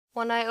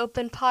One Eye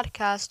Open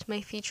podcast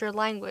may feature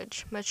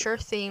language, mature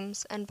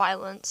themes, and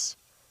violence.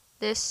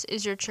 This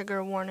is your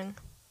trigger warning.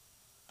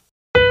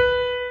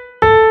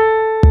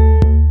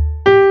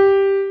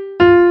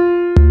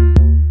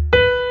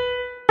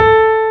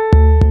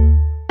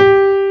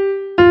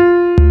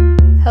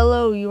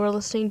 Hello, you are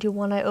listening to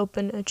One Eye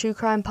Open, a true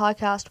crime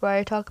podcast where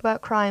I talk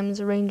about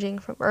crimes ranging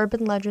from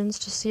urban legends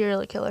to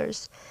serial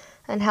killers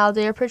and how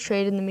they are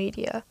portrayed in the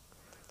media.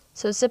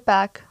 So sit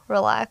back,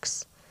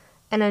 relax,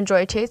 and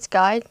enjoy Tate's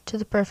Guide to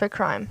the Perfect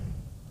Crime.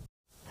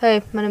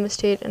 Hey, my name is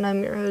Tate, and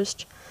I'm your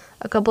host.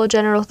 A couple of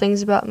general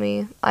things about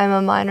me. I am a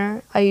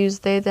minor, I use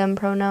they, them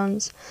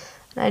pronouns,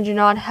 and I do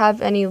not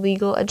have any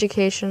legal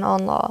education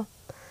on law.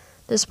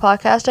 This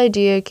podcast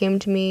idea came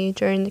to me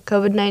during the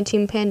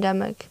COVID-19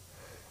 pandemic,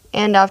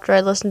 and after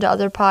I listened to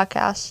other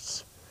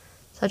podcasts,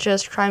 such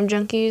as Crime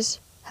Junkies,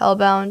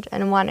 Hellbound,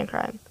 and Wine and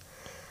Crime.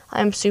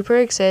 I am super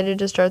excited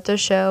to start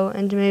this show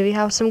and to maybe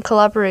have some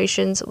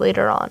collaborations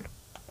later on.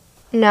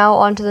 Now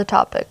on to the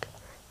topic.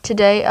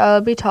 Today I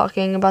will be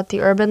talking about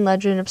the urban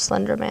legend of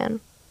Slenderman.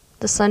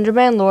 The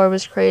Slenderman lore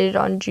was created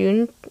on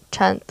June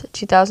 10th,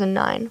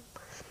 2009.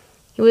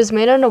 It was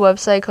made on a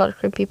website called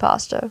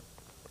Creepypasta.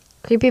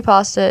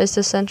 Creepypasta is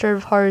the center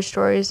of horror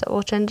stories that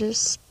will tend to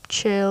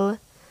chill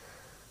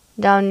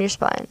down your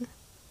spine.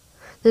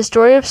 The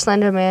story of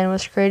Slenderman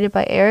was created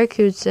by Eric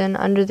Hudson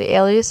under the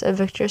alias of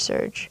Victor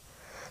Surge.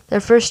 Their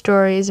first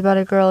story is about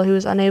a girl who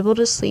is unable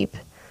to sleep,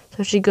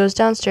 so she goes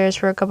downstairs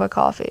for a cup of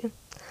coffee.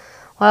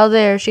 While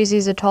there, she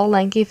sees a tall,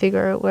 lanky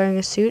figure wearing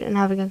a suit and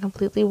having a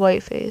completely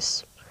white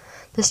face.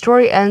 The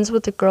story ends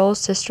with the girl's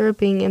sister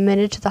being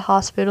admitted to the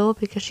hospital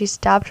because she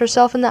stabbed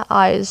herself in the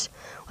eyes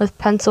with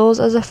pencils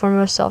as a form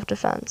of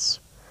self-defense.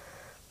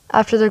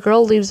 After the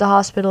girl leaves the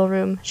hospital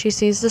room, she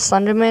sees the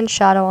Slenderman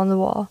shadow on the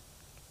wall.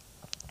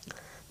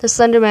 The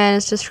Slenderman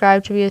is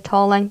described to be a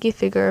tall, lanky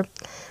figure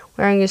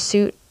wearing a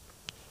suit.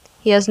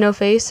 He has no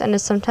face and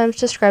is sometimes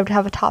described to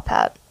have a top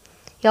hat.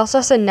 He also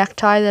has a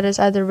necktie that is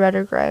either red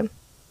or gray.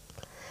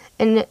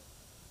 In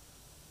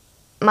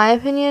my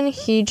opinion,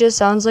 he just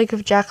sounds like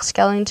if Jack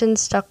Skellington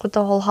stuck with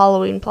the whole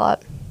Halloween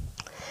plot.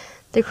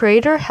 The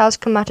creator has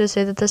come out to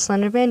say that the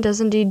Slenderman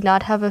does indeed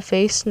not have a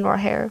face nor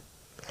hair.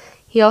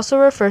 He also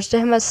refers to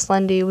him as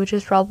Slendy, which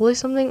is probably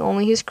something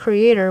only his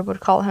creator would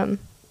call him.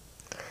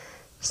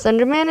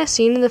 Slenderman is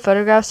seen in the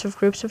photographs of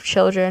groups of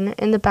children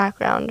in the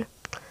background.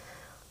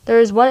 There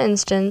is one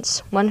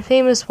instance, one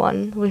famous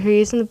one, where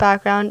he is in the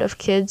background of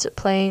kids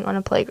playing on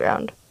a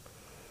playground.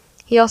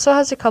 He also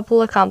has a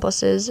couple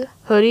accomplices,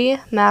 Hoodie,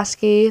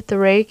 Masky, the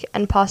Rake,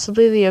 and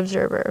possibly the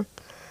Observer,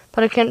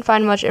 but I couldn't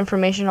find much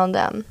information on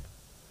them.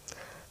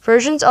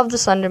 Versions of the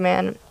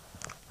Slenderman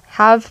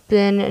have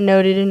been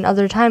noted in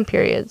other time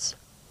periods,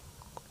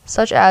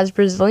 such as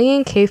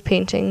Brazilian cave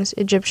paintings,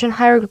 Egyptian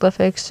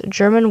hieroglyphics,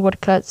 German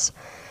woodcuts,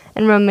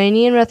 and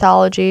Romanian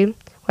mythology,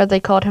 where they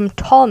called him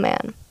Tall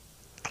Man.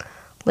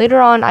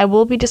 Later on, I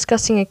will be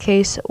discussing a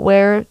case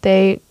where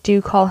they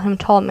do call him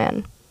Tall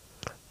Man,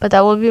 but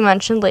that will be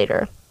mentioned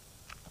later.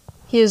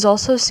 He is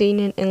also seen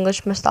in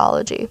English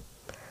mythology.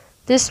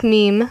 This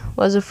meme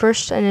was at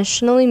first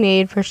initially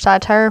made for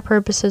satire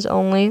purposes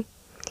only,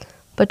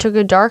 but took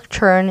a dark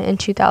turn in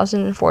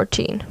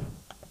 2014.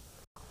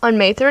 On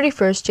May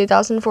 31st,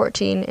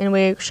 2014, in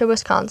Waukesha,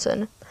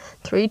 Wisconsin,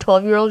 three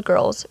 12-year-old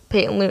girls,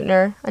 Peyton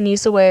Leutner,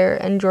 Anissa Ware,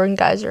 and Jordan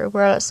Geiser,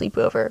 were at a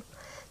sleepover.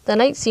 The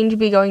night seemed to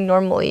be going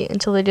normally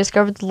until they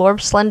discovered the lore of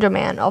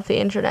Slenderman off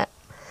the internet.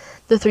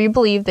 The three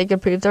believed they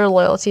could prove their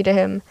loyalty to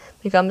him,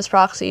 become his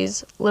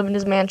proxies, live in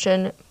his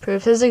mansion,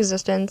 prove his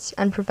existence,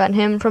 and prevent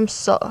him from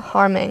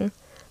harming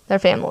their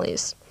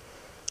families.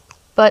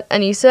 But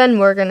Anissa and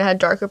Morgan had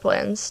darker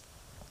plans.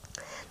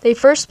 They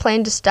first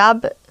planned to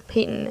stab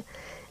Peyton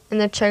in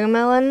the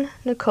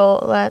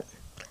Chegamelin-Nicolet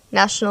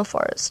National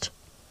Forest.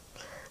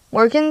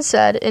 Morgan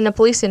said in a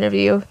police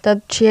interview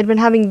that she had been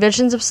having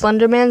visions of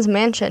Slenderman's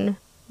mansion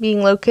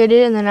being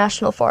located in the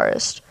National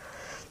Forest.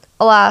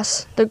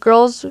 Alas, the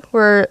girls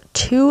were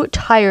too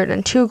tired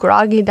and too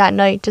groggy that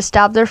night to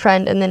stab their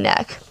friend in the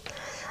neck.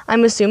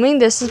 I'm assuming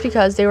this is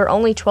because they were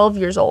only 12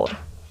 years old.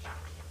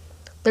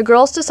 The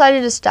girls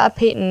decided to stab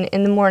Peyton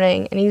in the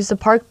morning and use the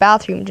park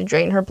bathroom to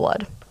drain her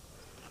blood.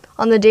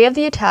 On the day of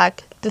the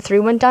attack, the three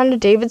went down to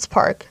David's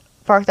park,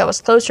 a park that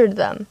was closer to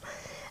them,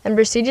 and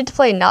proceeded to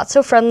play a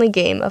not-so-friendly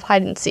game of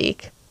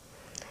hide-and-seek.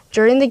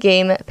 During the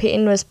game,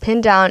 Peyton was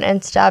pinned down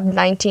and stabbed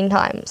 19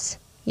 times.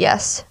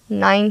 Yes,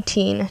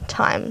 19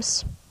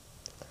 times.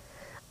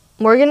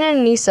 Morgan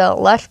and Anissa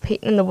left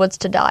Peyton in the woods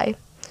to die.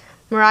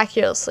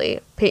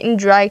 Miraculously, Peyton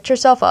dragged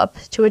herself up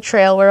to a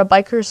trail where a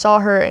biker saw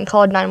her and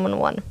called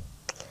 911.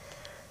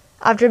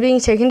 After being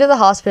taken to the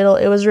hospital,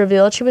 it was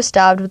revealed she was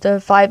stabbed with a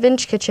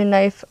 5-inch kitchen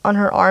knife on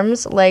her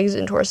arms, legs,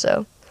 and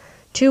torso.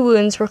 2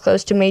 wounds were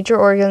close to major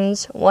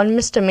organs, one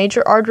missed a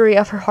major artery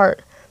of her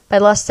heart by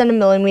less than a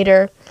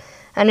millimeter,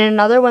 and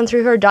another went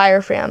through her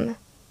diaphragm,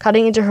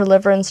 cutting into her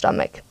liver and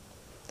stomach.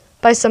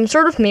 By some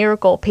sort of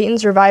miracle, Peyton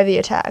survived the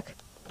attack.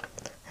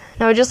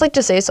 Now, I'd just like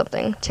to say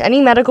something. To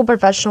any medical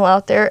professional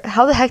out there,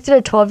 how the heck did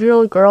a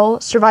 12-year-old girl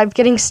survive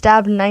getting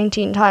stabbed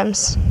 19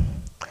 times?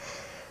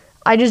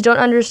 I just don't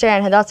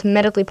understand how that's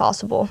medically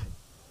possible.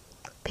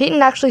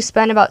 Peyton actually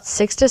spent about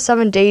 6 to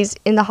 7 days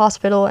in the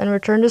hospital and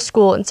returned to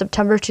school in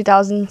September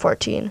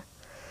 2014.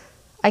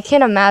 I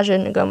can't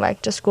imagine going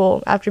back to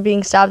school after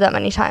being stabbed that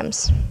many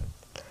times.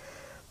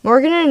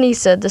 Morgan and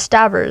Anissa, the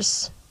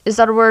stabbers, is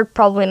that a word?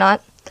 Probably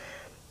not,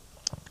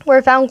 were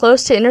found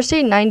close to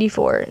Interstate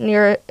 94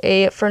 near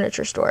a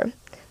furniture store.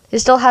 They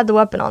still had the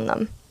weapon on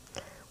them.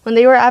 When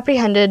they were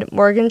apprehended,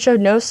 Morgan showed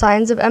no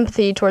signs of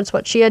empathy towards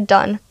what she had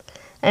done,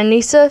 and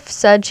Anissa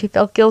said she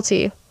felt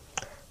guilty,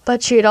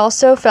 but she had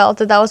also felt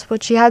that was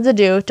what she had to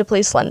do to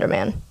please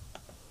Slenderman.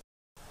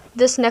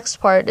 This next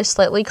part is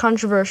slightly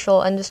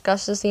controversial and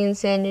discusses the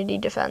insanity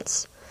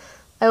defense.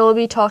 I will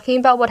be talking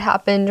about what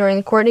happened during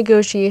the court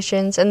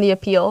negotiations and the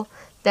appeal.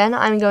 Then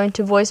I'm going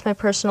to voice my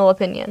personal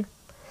opinion.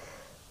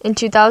 In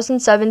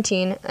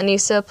 2017,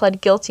 Anissa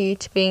pled guilty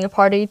to being a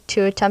party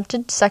to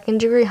attempted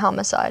second-degree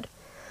homicide.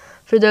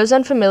 For those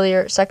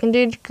unfamiliar,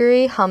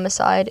 second-degree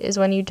homicide is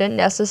when you didn't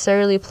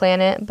necessarily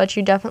plan it, but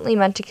you definitely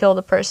meant to kill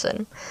the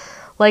person.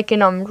 Like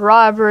an armed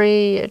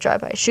robbery, a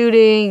drive-by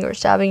shooting, or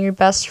stabbing your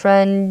best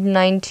friend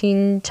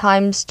 19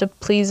 times to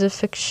please a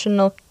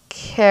fictional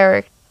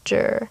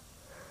character.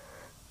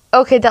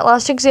 Okay, that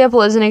last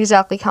example isn't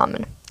exactly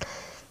common.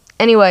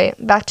 Anyway,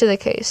 back to the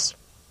case.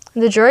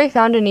 The jury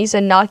found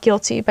Anissa not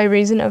guilty by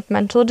reason of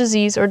mental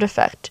disease or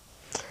defect.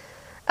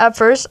 At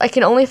first, I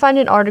could only find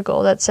an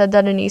article that said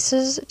that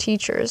Anissa's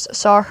teachers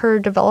saw her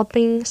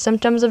developing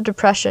symptoms of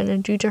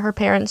depression due to her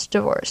parents'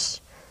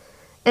 divorce.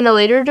 In a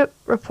later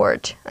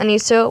report,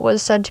 Anissa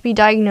was said to be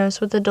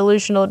diagnosed with a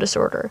delusional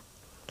disorder.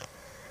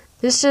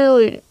 This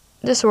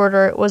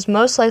disorder was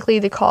most likely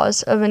the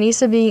cause of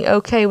Anissa being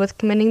okay with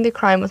committing the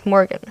crime with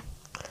Morgan.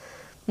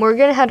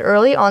 Morgan had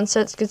early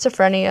onset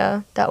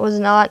schizophrenia that was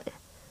not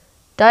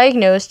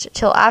diagnosed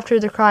till after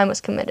the crime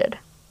was committed.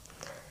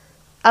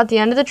 At the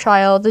end of the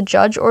trial, the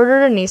judge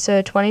ordered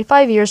Anissa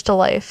 25 years to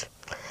life,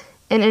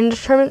 an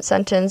indeterminate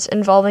sentence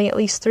involving at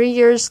least 3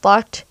 years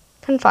locked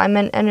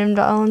confinement and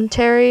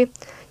involuntary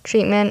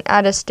treatment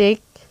at a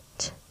state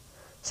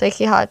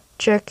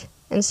psychiatric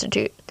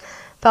institute,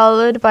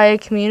 followed by a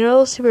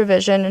communal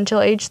supervision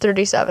until age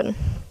 37.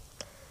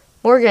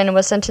 Morgan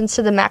was sentenced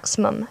to the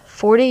maximum,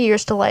 40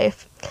 years to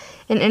life,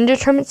 an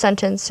indeterminate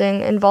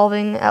sentencing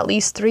involving at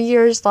least 3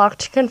 years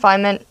locked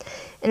confinement,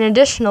 in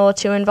addition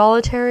to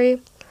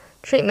involuntary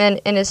treatment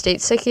in a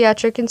state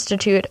psychiatric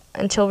institute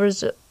until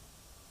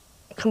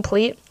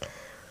complete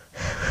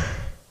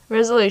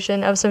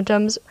resolution of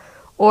symptoms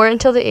or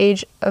until the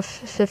age of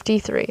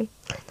 53,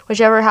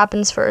 whichever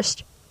happens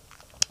first,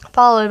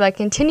 followed by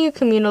continued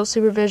communal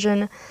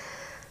supervision,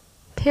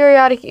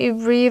 periodic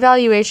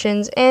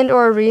reevaluations and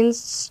or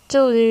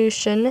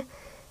reinstitution,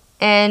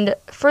 and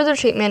further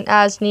treatment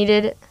as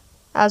needed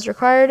as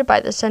required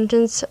by the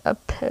sentence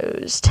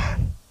opposed.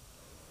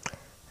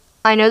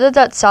 I know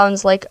that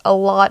sounds like a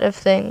lot of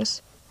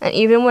things, and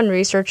even when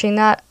researching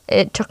that,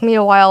 it took me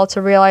a while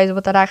to realize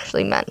what that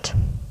actually meant.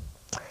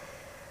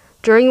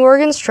 During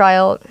Morgan's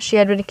trial, she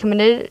had been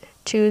committed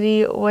to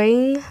the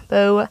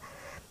Wangbo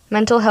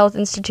Mental Health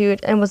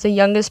Institute and was the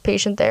youngest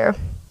patient there.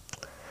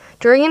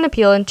 During an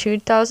appeal in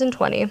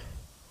 2020,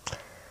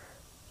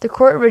 the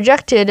court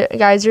rejected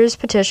Geiser's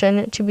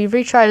petition to be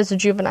retried as a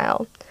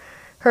juvenile.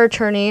 Her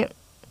attorney,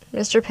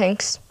 Mr.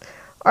 Pinks,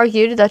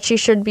 argued that she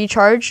should be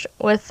charged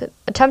with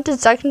attempted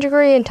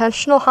second-degree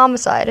intentional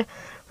homicide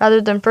rather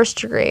than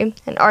first-degree,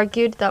 and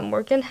argued that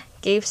Morgan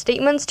gave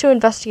statements to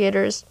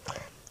investigators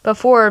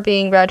before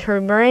being read her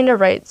Miranda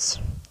rights.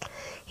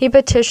 He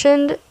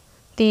petitioned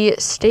the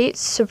state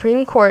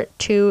Supreme Court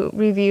to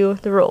review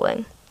the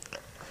ruling.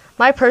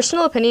 My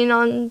personal opinion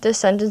on this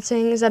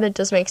sentencing is that it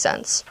does make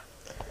sense.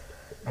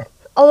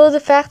 Although the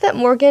fact that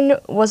Morgan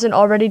wasn't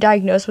already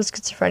diagnosed with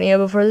schizophrenia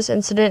before this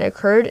incident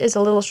occurred is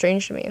a little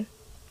strange to me.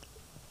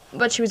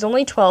 But she was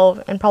only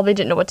 12 and probably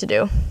didn't know what to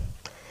do.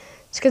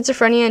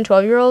 Schizophrenia in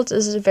 12-year-olds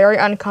is very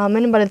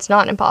uncommon, but it's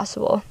not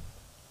impossible.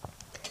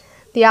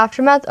 The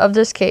aftermath of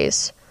this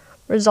case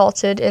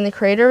resulted in the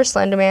creator of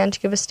Slenderman to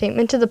give a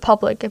statement to the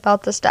public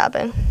about the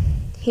stabbing.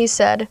 He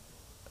said,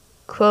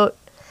 quote,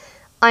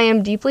 "I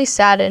am deeply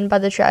saddened by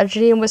the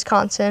tragedy in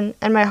Wisconsin,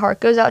 and my heart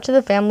goes out to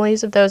the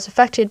families of those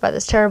affected by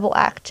this terrible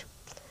act."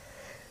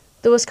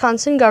 The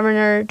Wisconsin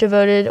governor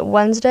devoted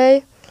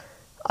Wednesday,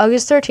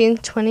 August 13,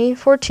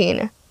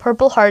 2014,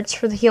 Purple Hearts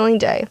for the Healing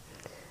Day,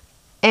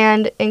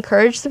 and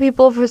encouraged the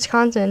people of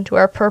Wisconsin to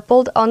wear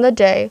purple on the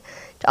day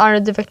to honor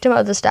the victim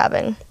of the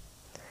stabbing.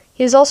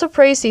 He has also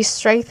praised the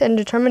strength and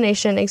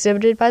determination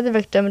exhibited by the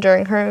victim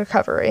during her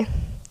recovery.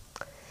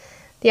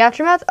 The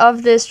aftermath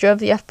of this drove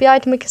the FBI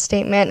to make a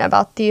statement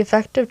about the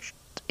effect of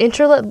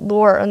internet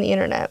lore on the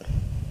internet.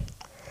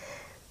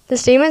 The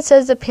statement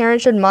says that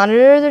parents should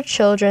monitor their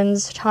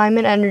children's time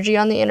and energy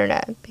on the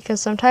internet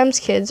because sometimes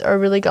kids are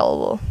really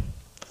gullible.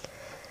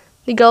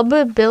 The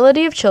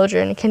gullibility of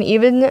children can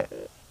even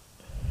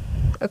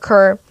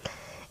occur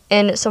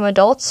in some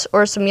adults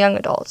or some young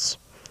adults.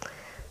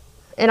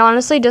 It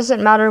honestly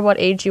doesn't matter what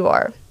age you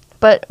are.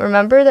 But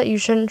remember that you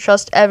shouldn't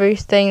trust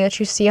everything that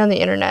you see on the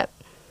internet.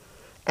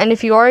 And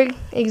if you are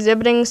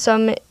exhibiting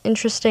some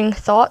interesting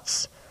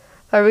thoughts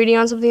by reading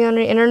on something on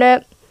the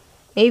internet,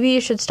 maybe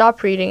you should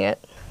stop reading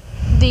it.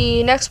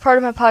 The next part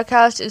of my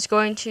podcast is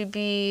going to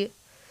be,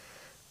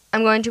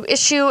 I'm going to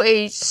issue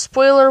a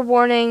spoiler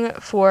warning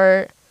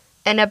for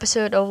an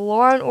episode of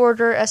Law &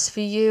 Order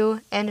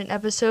SVU and an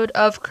episode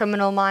of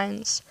Criminal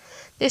Minds.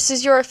 This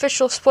is your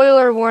official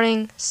spoiler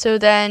warning,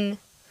 spoiler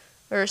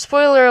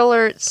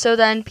alert, so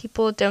then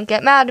people don't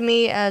get mad at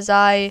me as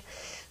I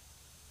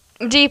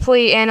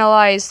deeply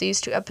analyze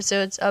these two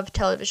episodes of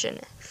television.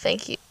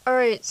 Thank you.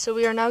 Alright, so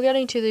we are now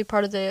getting to the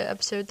part of the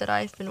episode that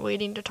I've been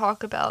waiting to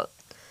talk about.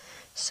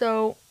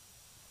 So,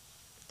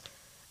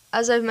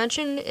 as I've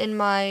mentioned in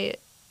my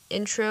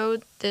intro,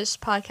 this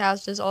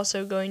podcast is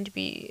also going to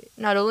be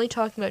not only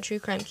talking about true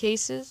crime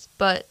cases,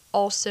 but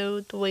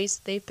also the ways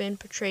that they've been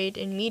portrayed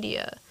in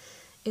media,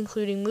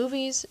 including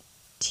movies,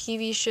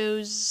 TV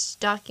shows,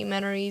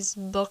 documentaries,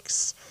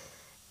 books,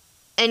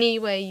 any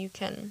way you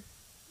can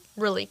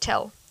really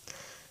tell,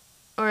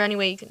 or any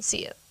way you can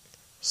see it.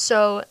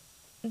 So,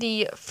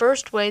 the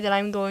first way that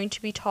I'm going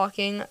to be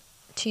talking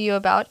to you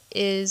about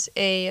is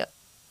a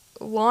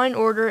Law &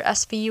 Order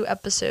SVU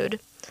episode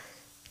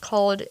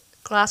called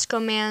Glasgow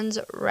Man's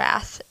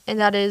Wrath, and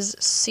that is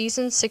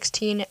Season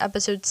 16,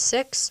 Episode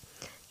 6.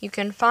 You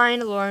can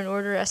find Law &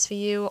 Order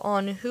SVU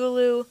on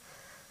Hulu,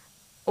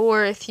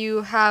 or if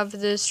you have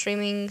the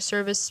streaming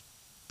service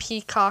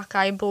Peacock,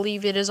 I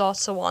believe it is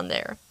also on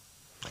there.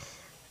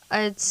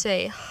 I'd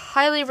say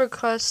highly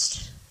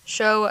request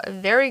show, a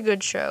very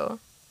good show.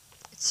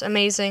 It's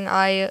amazing.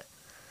 I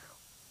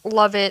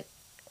love it.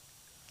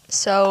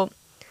 So,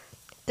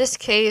 this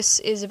case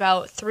is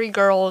about three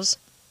girls,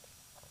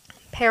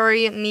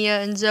 Perry,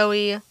 Mia, and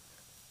Zoe.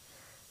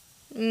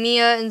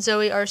 Mia and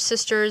Zoe are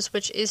sisters,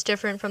 which is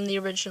different from the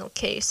original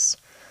case.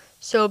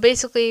 So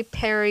basically,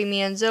 Perry,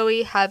 Mia, and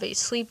Zoe have a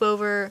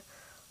sleepover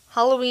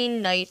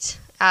Halloween night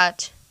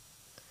at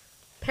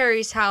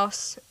Perry's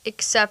house,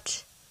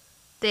 except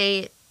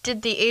they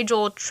did the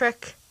age-old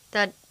trick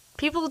that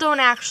people don't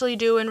actually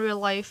do in real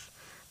life,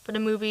 but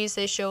in movies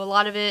they show a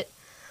lot of it,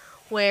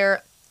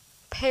 where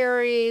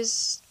Perry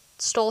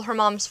stole her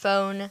mom's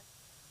phone,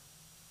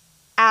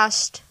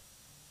 asked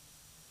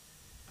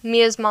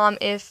Mia's mom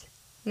if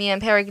Mia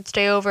and Perry could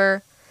stay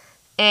over,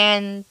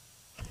 and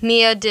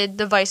Mia did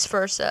the vice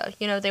versa.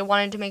 You know, they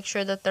wanted to make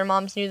sure that their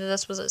moms knew that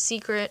this was a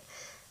secret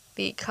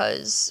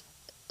because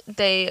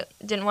they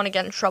didn't want to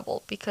get in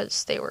trouble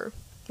because they were,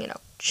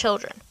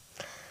 children.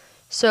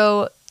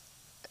 So,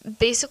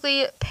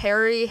 basically,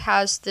 Perry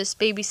has this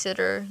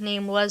babysitter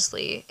named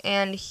Leslie,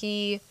 and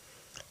he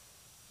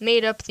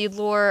made up the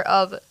lore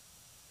of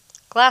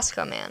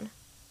Glasgow Man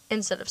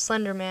instead of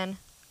Slenderman,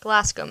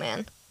 Glasgow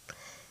Man.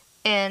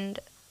 And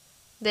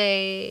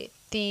the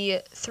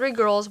three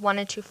girls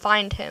wanted to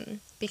find him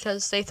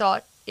because they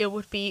thought it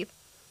would be,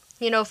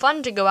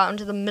 fun to go out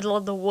into the middle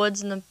of the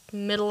woods in the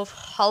middle of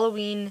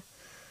Halloween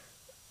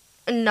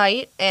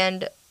night.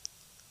 And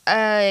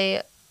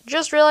I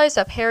just realized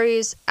that Perry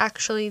is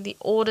actually the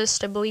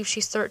oldest. I believe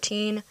she's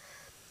 13. I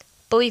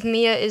believe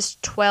Mia is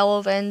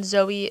 12 and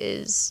Zoe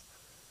is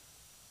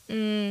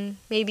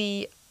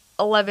maybe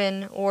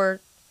 11 or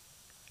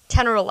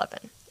 10 or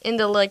 11. In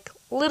the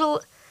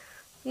little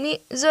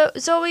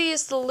Zoe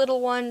is the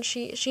little one.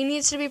 She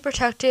needs to be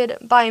protected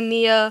by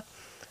Mia,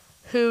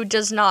 who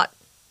does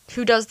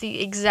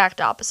the exact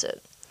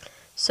opposite.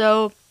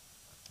 So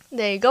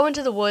they go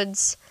into the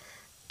woods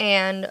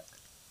and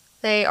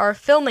they are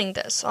filming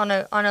this on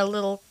a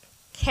little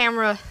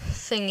camera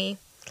thingy.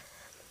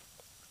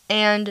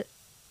 And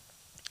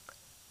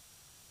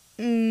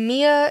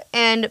Mia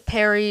and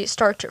Perry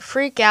start to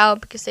freak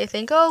out because they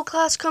think, oh,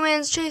 Glasgow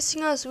Man's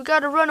chasing us. We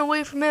gotta run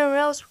away from him or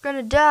else we're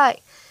gonna die.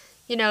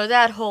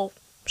 That whole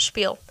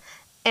spiel.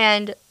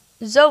 And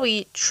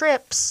Zoe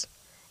trips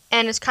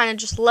and is kind of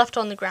just left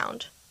on the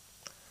ground.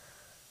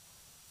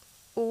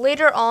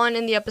 Later on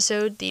in the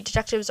episode, the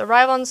detectives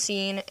arrive on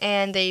scene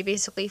and they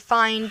basically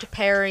find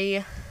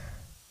they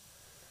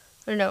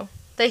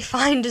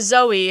find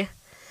Zoe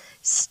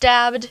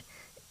stabbed,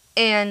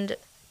 and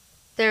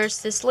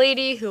there's this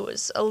lady who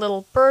was a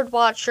little bird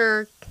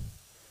watcher.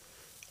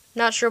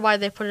 Not sure why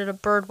they put it a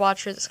bird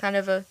watcher. That's kind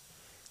of a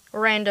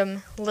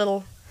random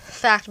little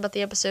fact about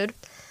the episode.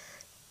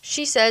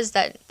 She says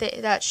that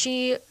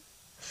she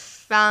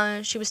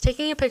was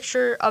taking a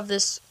picture of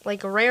this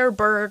rare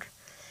bird,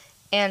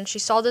 and she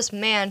saw this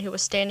man who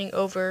was standing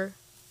over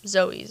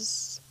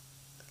Zoe's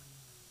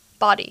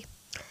body,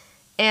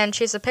 and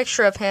she has a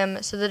picture of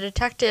him. So the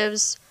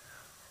detectives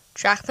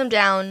track him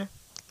down,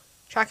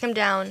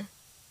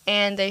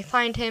 and they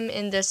find him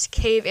in this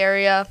cave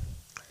area.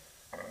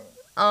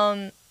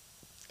 And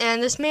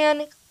this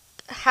man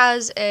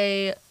has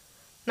a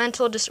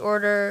mental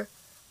disorder.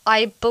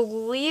 I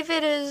believe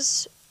it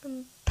is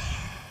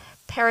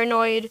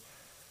paranoid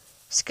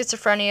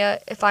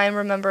schizophrenia, if I am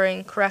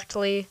remembering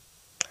correctly.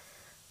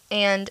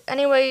 And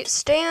anyway,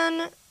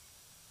 Stan,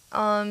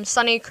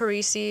 Sonny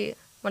Carisi,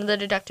 one of the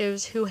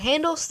detectives who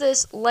handles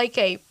this like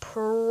a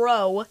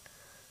pro.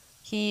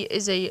 He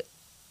is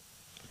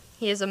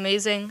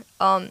amazing.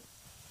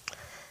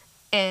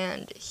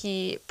 And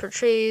he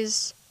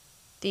portrays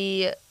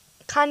the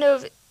kind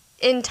of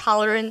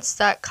intolerance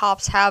that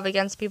cops have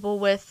against people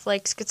with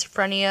like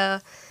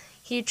schizophrenia.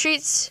 He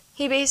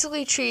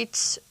basically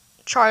treats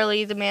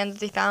Charlie, the man that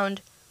they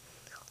found,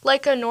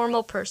 like a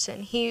normal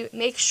person. He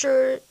makes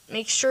sure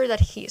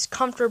that he's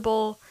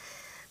comfortable,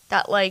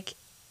 that like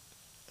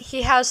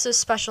he has this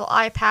special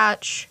eye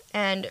patch,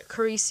 and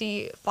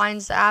Carisi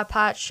finds the eye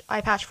patch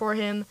for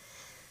him,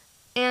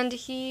 and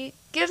he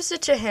gives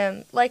it to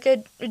him like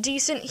a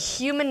decent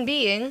human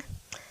being.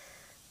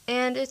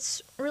 And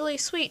it's really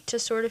sweet to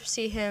sort of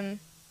see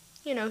him,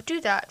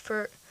 do that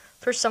for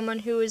someone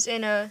who is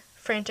in a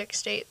frantic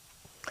state.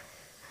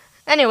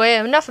 Anyway,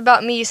 enough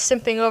about me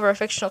simping over a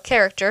fictional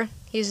character.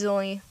 He's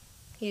not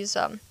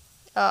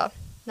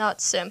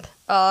simp.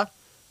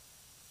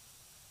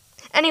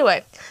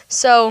 Anyway,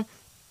 so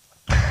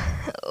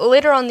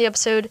later on in the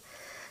episode,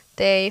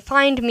 they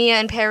find Mia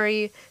and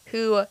Perry,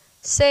 who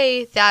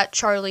say that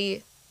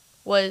Charlie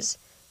was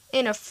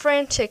in a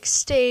frantic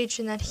stage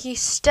and that he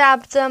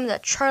stabbed them,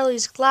 that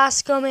Charlie's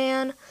Glasgow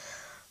Man.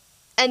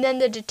 And then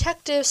the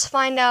detectives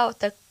find out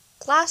that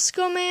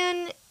Glasgow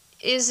Man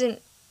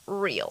isn't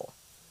real,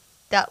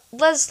 that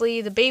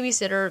Leslie, the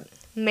babysitter,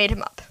 made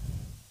him up.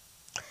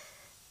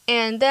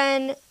 And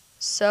then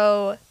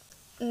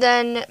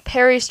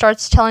Perry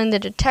starts telling the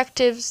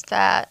detectives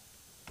that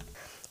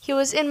he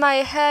was in my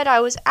head, I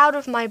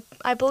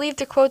believe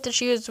the quote that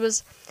she used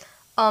was,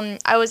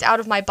 I was out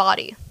of my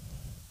body.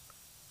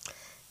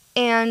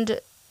 And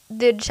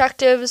the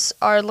detectives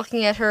are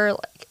looking at her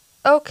like,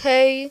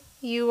 okay,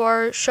 you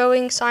are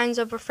showing signs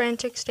of a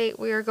frantic state,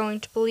 we are going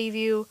to believe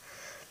you,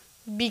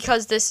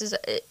 because this is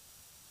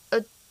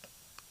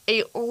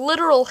a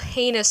literal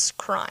heinous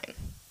crime.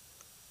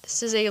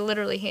 This is a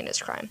literally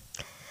heinous crime.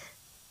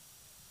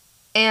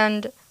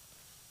 And,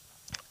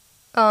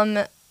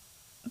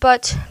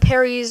 but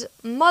Perry's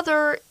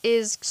mother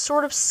is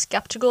sort of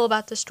skeptical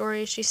about the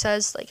story. She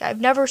says, like, I've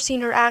never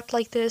seen her act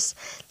like this.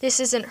 This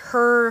isn't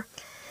her.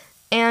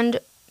 And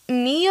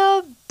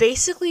Mia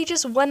basically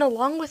just went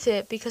along with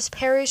it because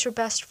Perry's her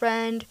best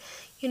friend.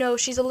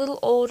 She's a little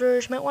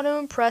older. She might want to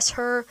impress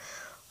her.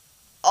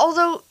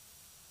 Although,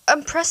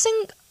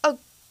 impressing a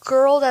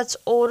girl that's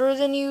older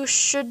than you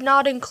should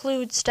not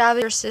include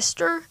stabbing your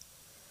sister.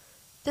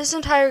 This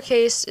entire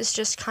case is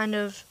just kind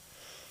of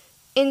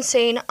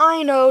insane.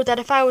 I know that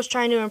if I was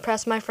trying to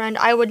impress my friend,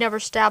 I would never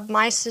stab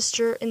my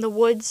sister in the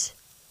woods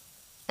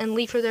and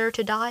leave her there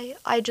to die.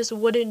 I just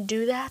wouldn't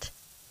do that.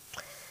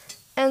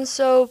 And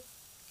so,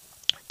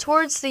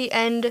 towards the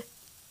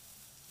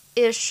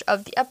end-ish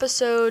of the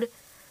episode,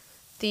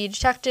 the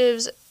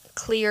detectives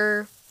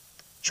clear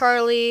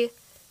Charlie,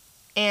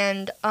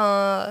 and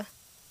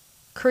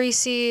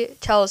Carisi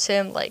tells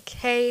him, like,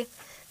 hey,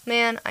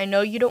 man, I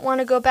know you don't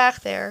want to go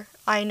back there.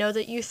 I know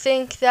that you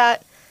think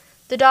that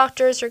the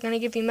doctors are going to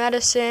give you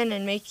medicine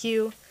and make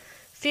you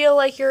feel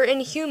like you're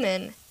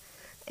inhuman.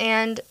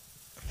 And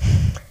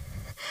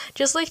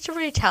just like to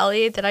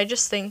retaliate that I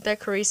just think that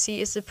Carisi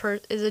is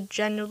a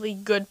genuinely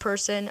good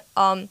person.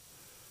 I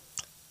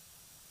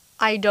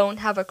don't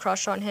have a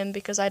crush on him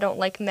because I don't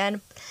like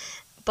men,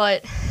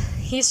 but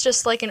he's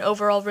just like an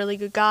overall really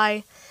good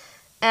guy.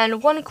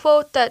 And one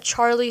quote that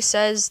Charlie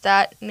says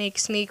that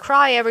makes me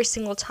cry every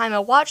single time I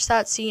watch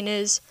that scene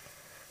is,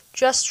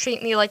 just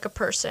treat me like a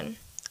person.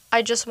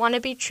 I just want to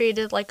be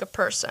treated like a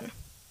person.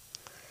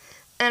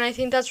 And I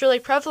think that's really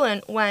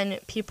prevalent when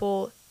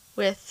people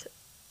with,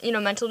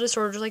 mental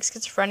disorders like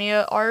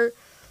schizophrenia are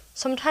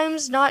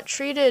sometimes not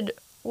treated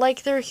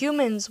like they're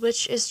humans,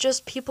 which is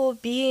just people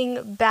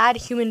being bad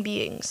human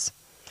beings.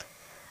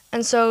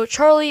 And so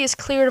Charlie is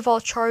cleared of all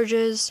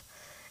charges,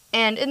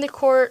 and in the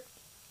court,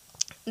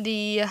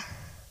 the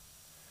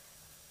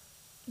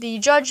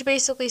judge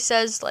basically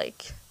says,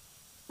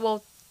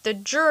 the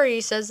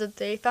jury says that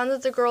they found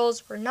that the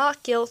girls were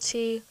not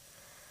guilty,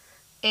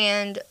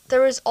 and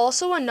there was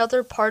also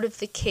another part of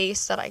the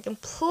case that I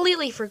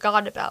completely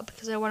forgot about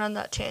because I went on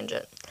that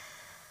tangent.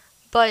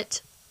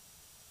 But,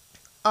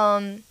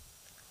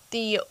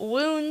 the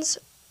wounds,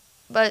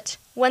 but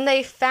when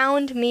they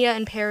found Mia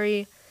and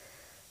Perry,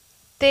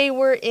 they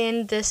were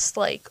in this,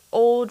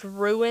 old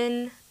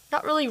ruin,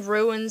 not really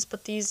ruins,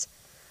 but they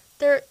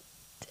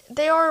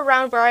are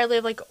around where I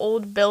live,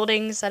 old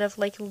buildings that have,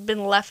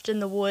 been left in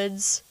the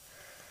woods.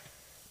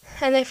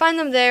 And they find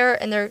them there,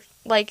 and they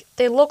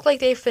look like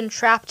they've been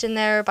trapped in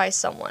there by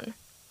someone.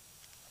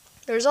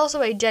 There's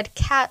also a dead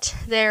cat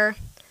there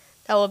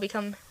that will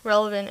become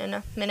relevant in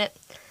a minute.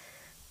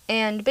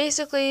 And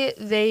basically,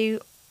 they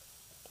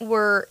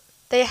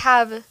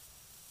have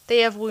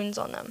wounds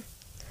on them.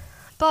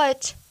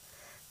 But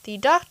the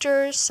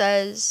doctor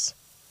says,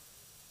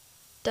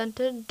 dun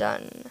dun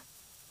dun,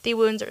 the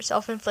wounds are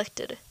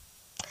self-inflicted.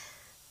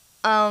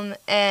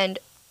 And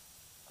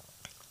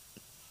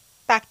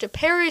back to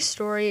Perry's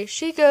story,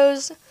 she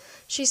says,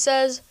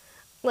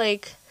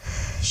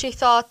 she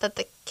thought that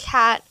the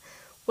cat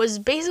was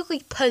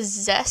basically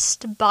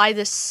possessed by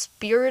the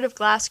spirit of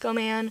Glasgow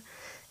Man,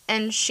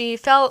 and she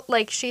felt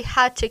like she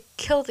had to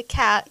kill the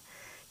cat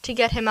to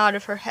get him out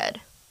of her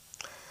head.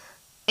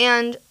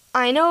 And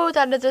I know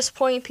that at this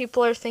point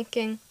people are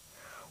thinking,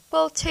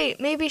 well,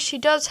 Tate, maybe she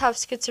does have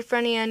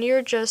schizophrenia and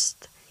you're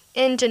just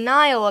in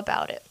denial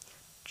about it.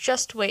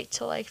 Just wait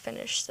till I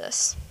finish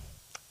this,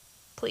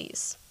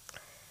 please.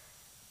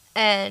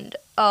 And,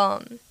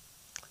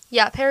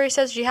 Perry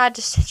says she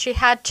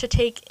had to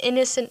take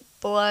innocent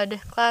blood.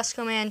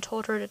 Glasgow Man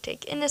told her to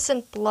take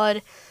innocent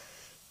blood,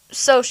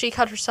 so she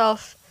cut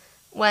herself.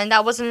 When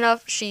that wasn't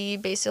enough, she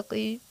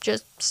basically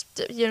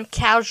just,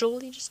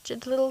 casually just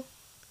did a little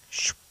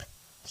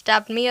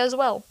stabbed Mia as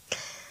well.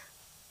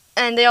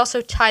 And they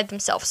also tied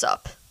themselves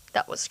up.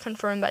 That was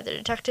confirmed by the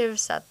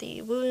detectives that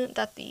the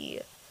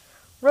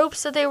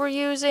ropes that they were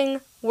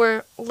using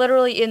were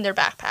literally in their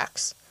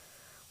backpacks,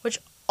 which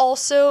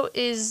also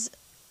is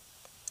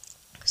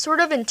sort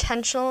of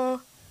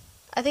intentional.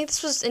 I think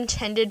this was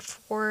intended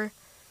for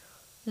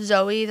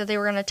Zoe, that they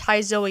were going to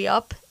tie Zoe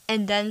up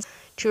and then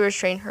to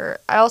restrain her.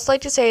 I also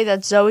like to say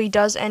that Zoe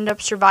does end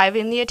up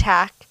surviving the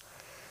attack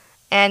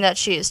and that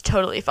she is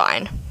totally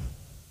fine.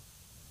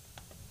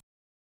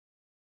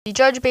 The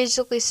judge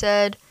basically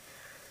said,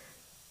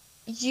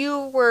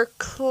 you are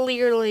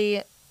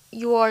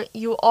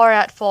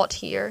at fault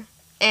here,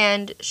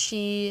 and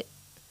she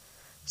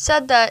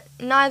said that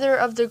neither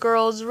of the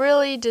girls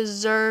really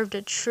deserved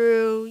a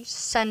true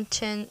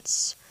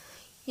sentence.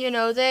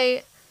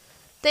 They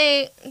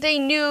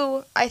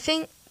knew, I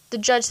think the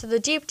judge said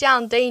that deep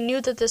down they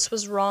knew that this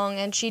was wrong,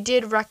 and she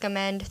did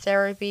recommend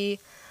therapy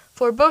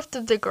for both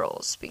of the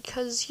girls,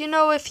 because,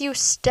 if you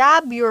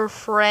stab your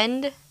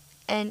friend,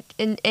 and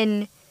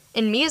in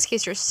Mia's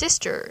case, your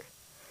sister,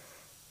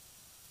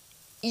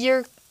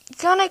 you're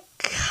gonna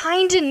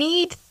kinda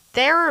need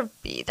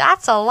therapy.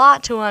 That's a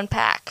lot to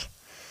unpack.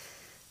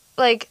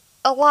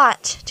 A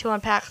lot to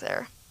unpack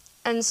there.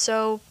 And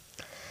so,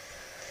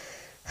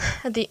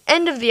 at the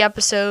end of the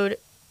episode,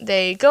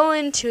 they go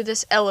into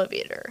this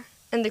elevator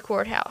in the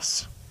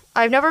courthouse.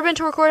 I've never been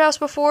to a courthouse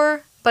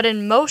before, but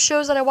in most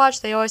shows that I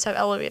watch, they always have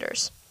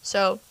elevators.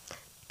 So,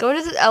 go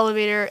into the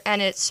elevator, and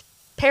it's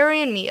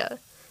Perry and Mia.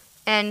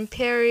 And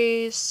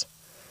Perry's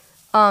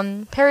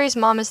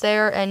mom is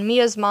there, and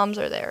Mia's moms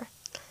are there.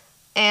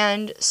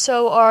 And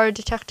so are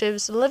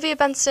detectives Olivia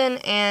Benson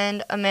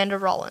and Amanda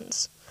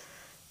Rollins.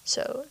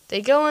 So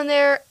they go in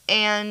there,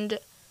 and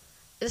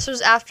this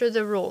was after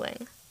the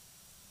ruling.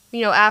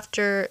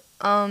 After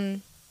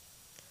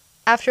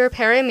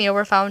Perry and Mia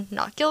were found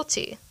not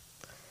guilty.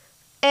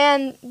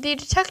 And the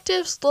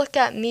detectives look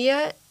at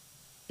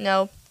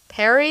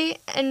Perry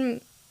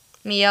and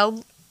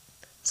Mia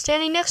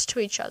standing next to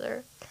each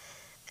other.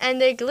 And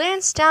they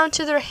glance down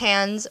to their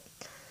hands,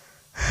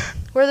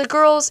 where the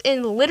girls,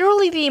 in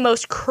literally the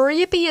most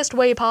creepiest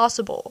way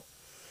possible,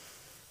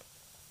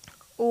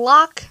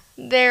 lock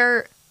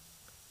their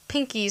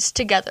pinkies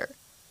together.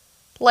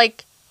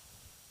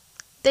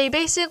 They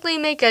basically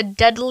make a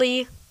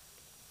deadly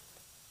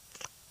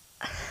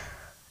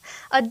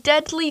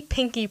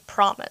pinky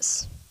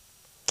promise,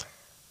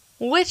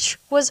 which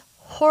was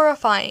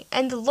horrifying.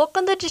 And the look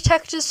on the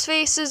detectives'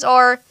 faces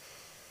are,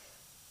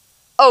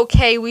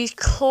 okay, we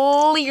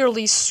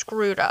clearly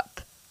screwed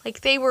up.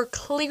 They were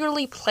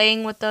clearly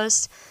playing with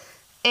us,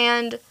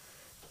 and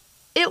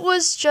it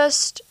was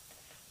just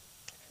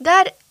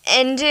that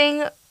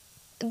ending.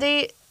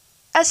 The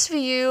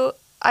SVU,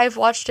 I've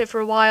watched it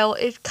for a while,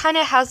 it kind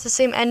of has the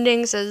same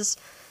endings as,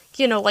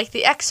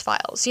 the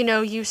X-Files.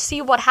 You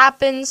see what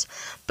happens,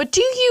 but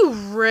do you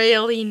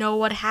really know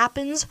what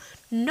happens?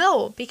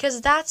 No,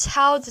 because that's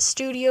how the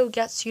studio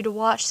gets you to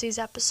watch these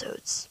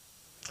episodes.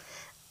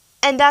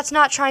 And that's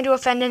not trying to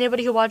offend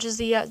anybody who watches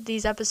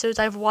these episodes.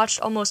 I've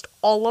watched almost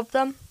all of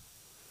them,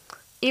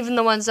 even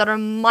the ones that are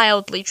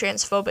mildly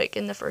transphobic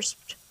in the first,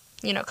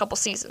 couple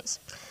seasons.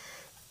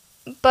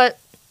 But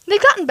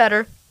they've gotten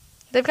better.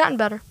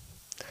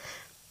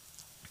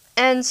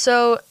 And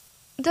so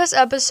this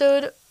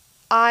episode,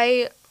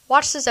 I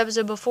watched this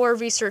episode before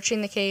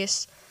researching the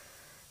case,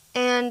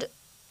 and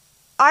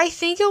I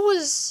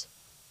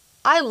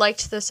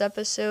liked this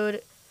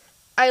episode.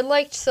 I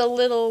liked the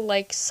little,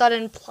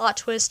 sudden plot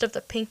twist of the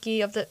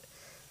pinky,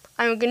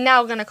 I'm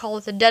now gonna call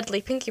it the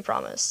deadly pinky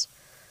promise.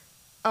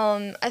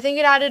 I think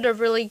it added a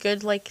really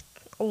good,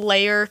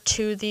 layer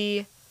to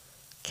the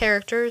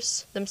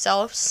characters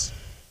themselves.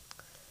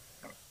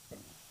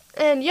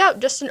 And yeah,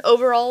 just an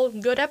overall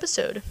good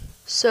episode.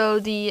 So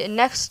the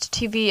next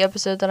TV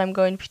episode that I'm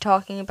going to be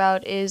talking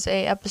about is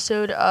a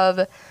episode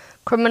of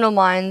Criminal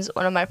Minds,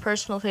 one of my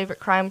personal favorite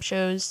crime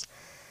shows.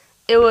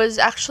 It was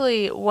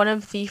actually one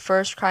of the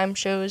first crime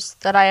shows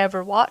that I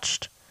ever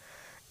watched,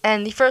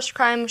 and the first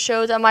crime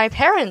show that my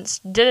parents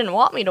didn't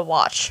want me to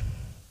watch.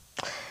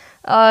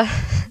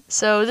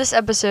 So this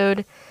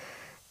episode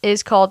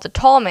is called The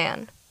Tall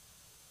Man.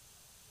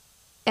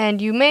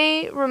 And you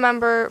may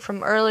remember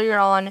from earlier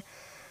on,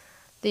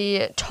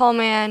 the Tall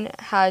Man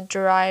had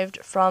derived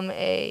from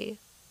a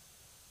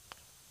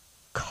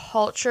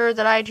culture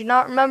that I do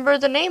not remember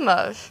the name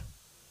of.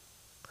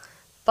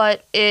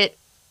 but they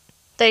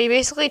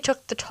basically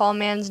took the tall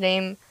man's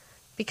name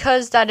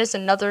because that is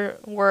another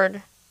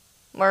word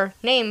or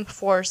name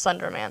for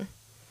Slenderman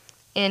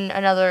in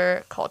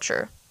another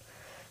culture.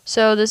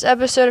 So this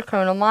episode of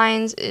Criminal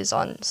Minds is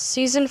on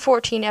season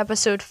 14,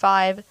 episode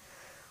 5,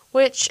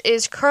 which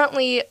is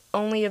currently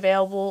only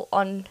available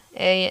on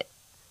a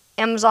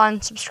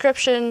Amazon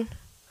subscription.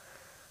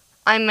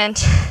 I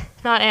meant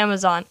not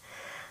Amazon.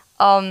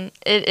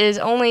 It is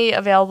only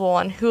available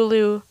on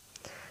Hulu.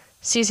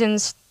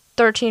 Seasons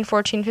 13,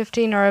 14,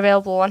 15 are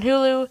available on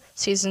Hulu.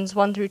 Seasons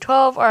 1 through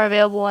 12 are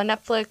available on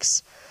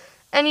Netflix.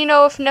 And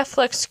if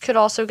Netflix could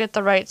also get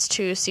the rights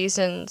to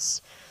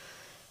seasons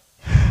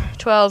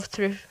 12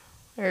 through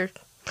or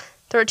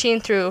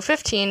 13 through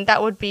 15,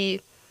 that would be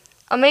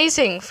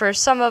amazing for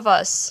some of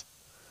us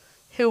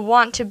who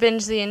want to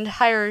binge the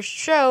entire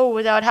show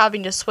without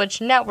having to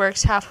switch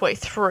networks halfway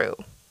through.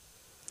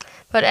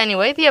 But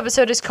anyway, the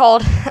episode is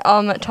called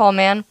Tall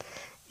Man,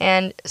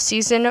 and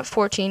season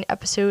 14,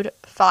 episode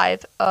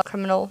 5 of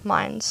Criminal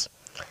Minds.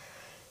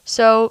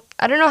 So,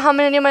 I don't know how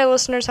many of my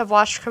listeners have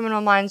watched Criminal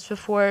Minds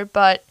before,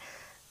 but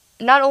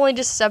not only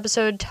does this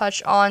episode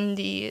touch on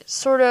the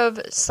sort of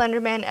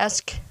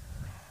Slenderman-esque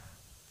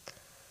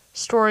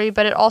story,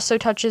 but it also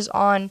touches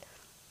on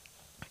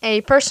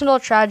a personal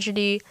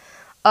tragedy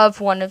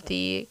of one of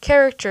the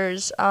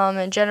characters,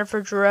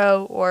 Jennifer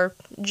Giroux, or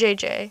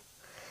JJ.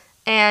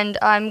 And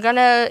I'm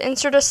gonna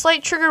insert a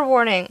slight trigger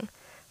warning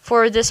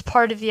for this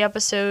part of the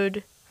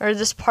episode, or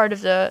this part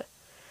of the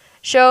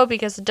show,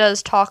 because it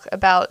does talk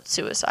about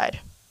suicide.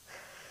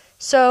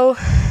 So,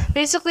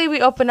 basically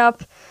we open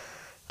up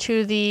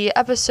to the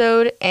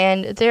episode,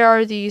 and there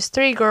are these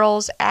 3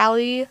 girls,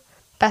 Allie,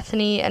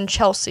 Bethany, and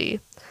Chelsea.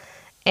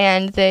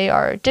 And they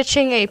are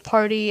ditching a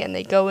party, and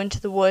they go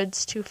into the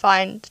woods to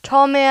find the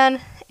tall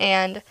man,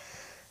 and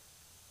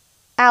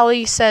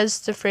Allie says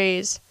the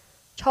phrase,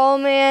 tall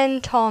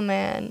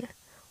man,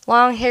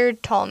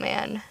 long-haired tall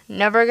man,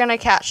 never gonna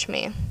catch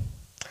me."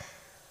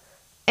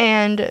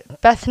 And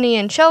Bethany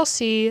and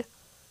Chelsea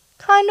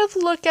kind of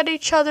look at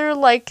each other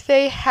like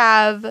they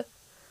have,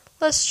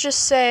 let's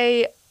just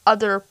say,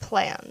 other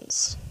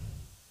plans.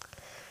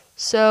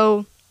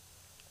 So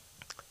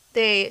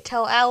they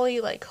tell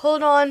Allie,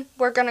 hold on,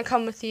 we're gonna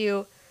come with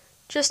you,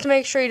 just to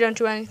make sure you don't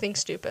do anything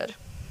stupid.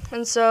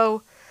 And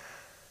so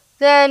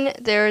then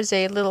there's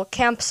a little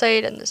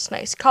campsite, and this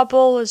nice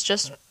couple is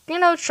just,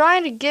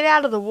 trying to get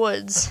out of the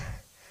woods.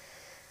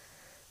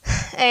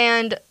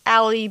 And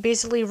Allie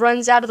basically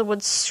runs out of the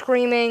woods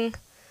screaming,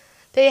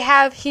 he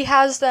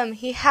has them,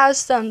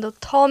 the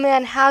tall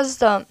man has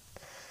them.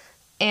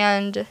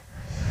 And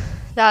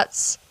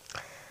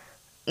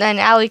then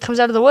Allie comes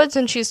out of the woods,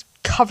 and she's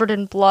covered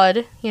in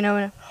blood, in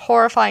a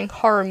horrifying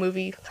horror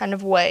movie kind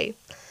of way.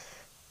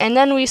 And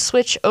then we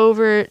switch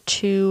over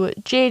to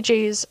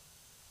JJ's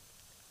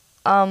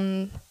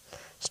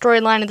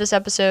storyline of this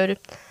episode,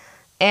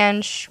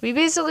 and we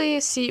basically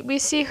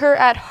see her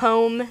at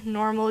home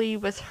normally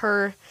with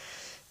her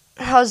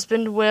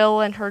husband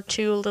Will and her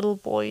 2 little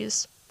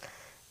boys.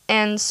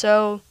 And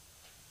so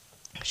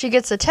she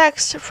gets a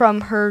text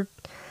from her,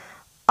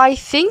 I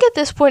think at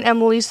this point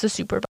Emily's the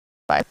supervisor,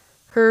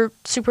 her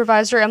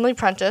supervisor, Emily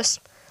Prentice,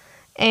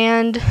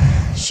 and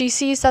she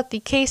sees that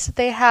the case that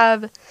they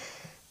have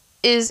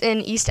is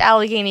in East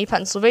Allegheny,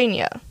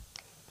 Pennsylvania.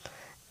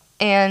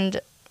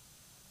 And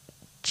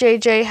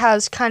JJ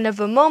has kind of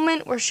a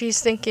moment where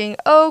she's thinking,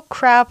 oh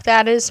crap,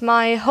 that is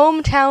my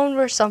hometown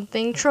where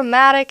something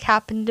traumatic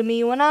happened to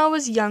me when I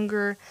was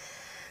younger.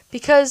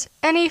 Because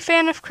any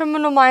fan of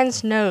Criminal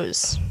Minds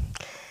knows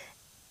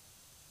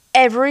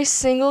every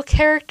single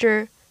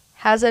character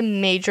has a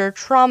major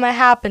trauma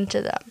happen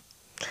to them.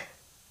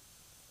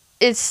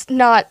 It's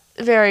not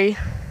very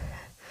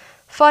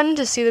fun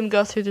to see them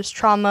go through this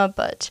trauma,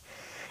 but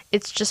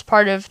it's just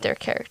part of their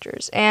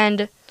characters.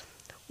 And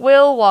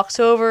Will walks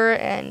over,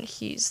 and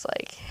he's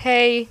like,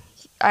 hey,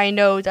 I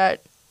know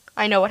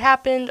what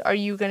happened. Are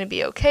you going to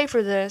be okay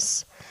for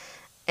this?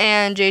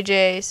 And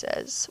JJ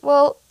says,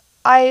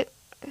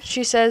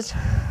 she says,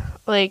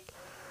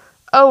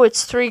 oh,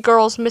 it's 3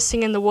 girls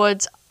missing in the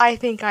woods. I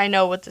think I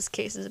know what this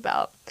case is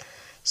about.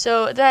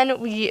 So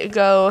then we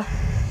go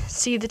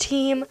see the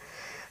team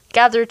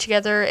gather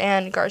together,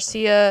 and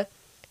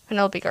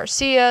Penelope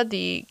Garcia,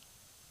 the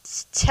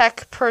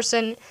tech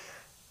person.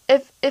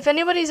 If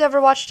anybody's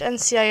ever watched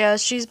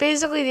NCIS, she's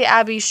basically the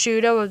Abby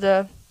Shudo of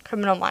the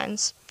Criminal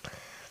Minds.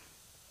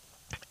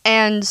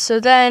 And so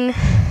then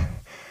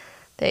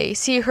they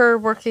see her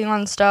working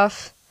on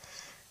stuff,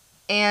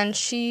 and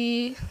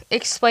she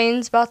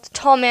explains about the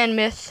tall man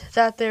myth,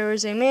 that there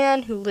is a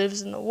man who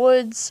lives in the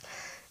woods,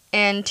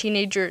 and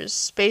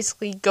teenagers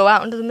basically go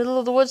out into the middle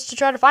of the woods to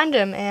try to find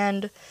him,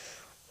 and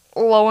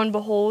lo and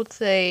behold,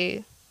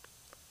 they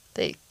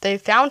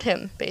found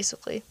him,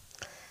 basically.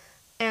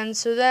 And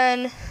so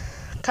then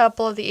a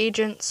couple of the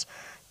agents,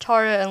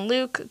 Tara and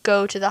Luke,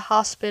 go to the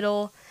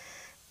hospital,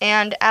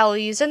 and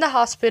Allie's in the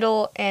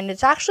hospital, and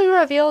it's actually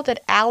revealed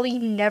that Allie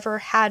never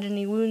had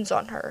any wounds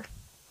on her.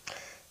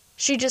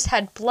 She just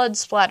had blood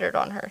splattered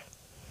on her.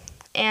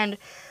 And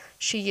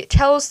she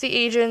tells the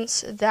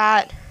agents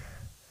that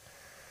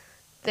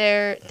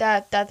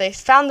they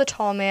found the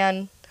tall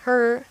man.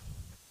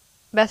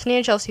 Bethany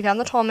and Chelsea found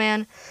the tall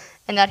man,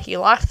 and that he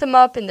locked them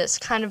up in this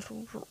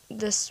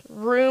this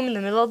room in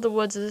the middle of the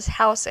woods of this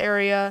house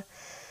area,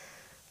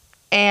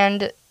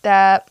 and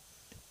that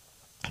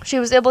she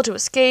was able to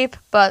escape,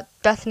 but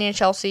Bethany and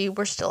Chelsea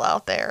were still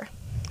out there.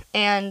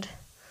 And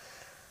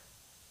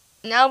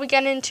now we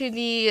get into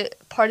the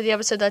part of the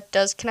episode that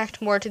does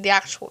connect more to the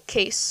actual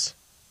case,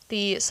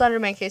 the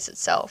Slenderman case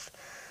itself.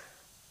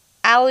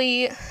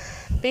 Allie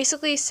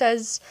basically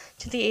says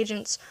to the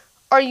agents,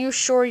 "Are you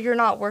sure you're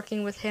not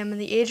working with him?" And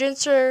the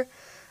agents are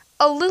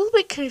a little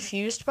bit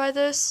confused by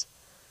this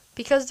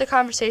because the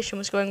conversation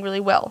was going really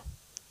well.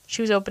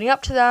 She was opening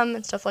up to them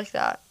and stuff like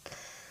that.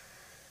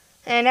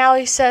 And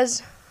Allie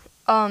says,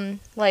 and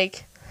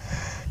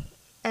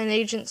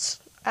agents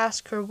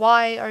ask her,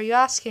 "Why are you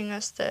asking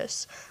us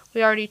this?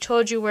 We already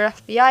told you we're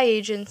FBI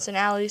agents." And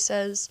Allie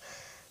says,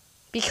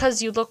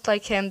 "Because you look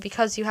like him,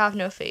 because you have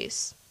no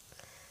face."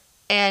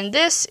 And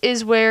this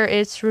is where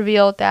it's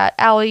revealed that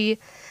Allie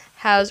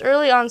has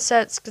early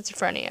onset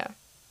schizophrenia.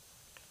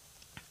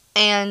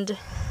 And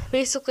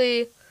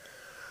basically,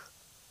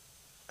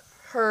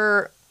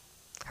 her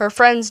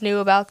friends knew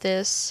about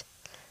this.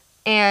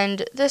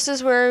 And this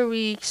is where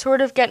we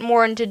sort of get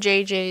more into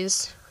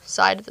JJ's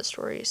side of the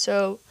story.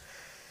 So,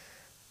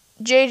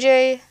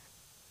 JJ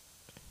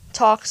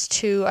talks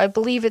to, I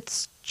believe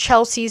it's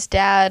Chelsea's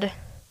dad,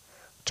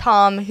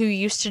 Tom, who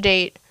used to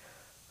date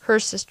her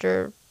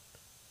sister,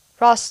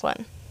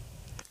 Rosalind.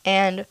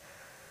 And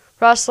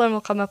Rosalind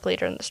will come up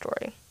later in the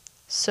story.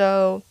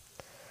 So,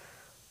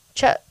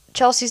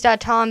 Chelsea's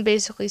dad, Tom,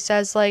 basically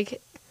says,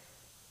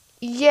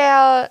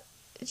 yeah,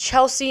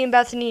 Chelsea and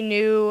Bethany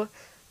knew.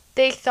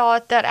 They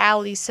thought that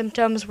Allie's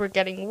symptoms were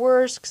getting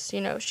worse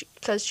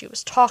because she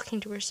was talking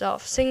to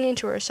herself, singing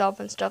to herself,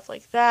 and stuff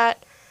like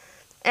that.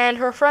 And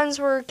her friends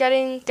were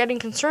getting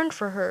concerned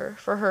for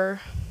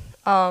her.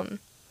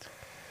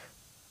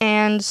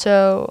 And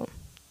so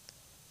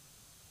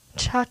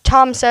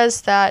Tom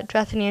says that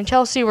Bethany and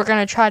Chelsea were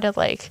gonna try to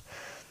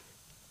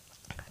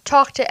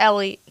talk to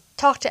Allie,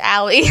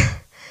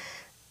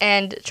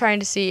 and trying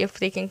to see if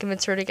they can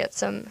convince her to get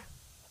some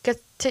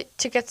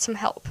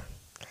help.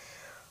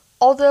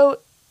 Although,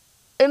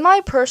 in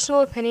my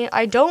personal opinion,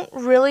 I don't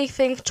really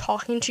think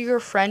talking to your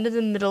friend in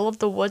the middle of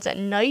the woods at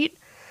night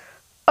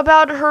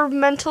about her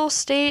mental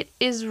state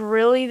is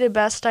really the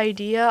best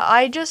idea.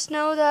 I just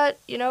know that,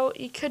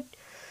 you could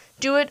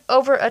do it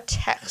over a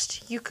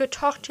text. You could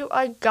talk to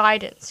a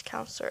guidance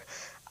counselor.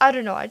 I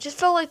don't know. I just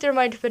felt like there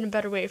might have been a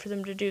better way for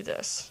them to do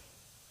this.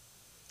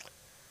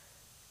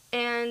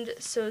 And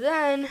so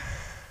then,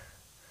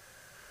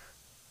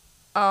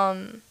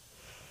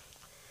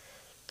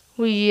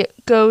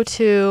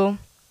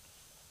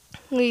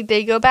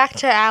 they go back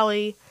to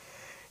Allie,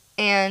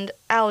 and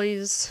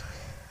Allie's,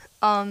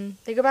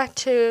 they go back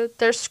to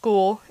their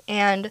school,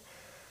 and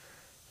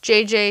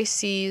JJ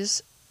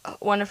sees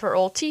one of her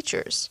old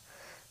teachers,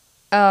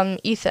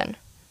 Ethan.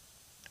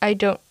 I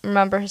don't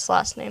remember his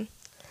last name.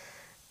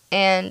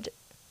 And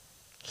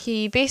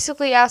he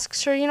basically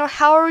asks her,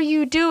 "How are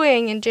you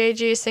doing?" And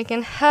JJ is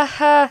thinking,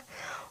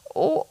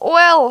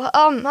 well,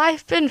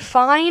 I've been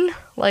fine.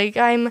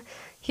 I'm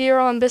here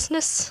on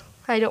business.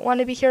 I don't want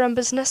to be here on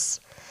business.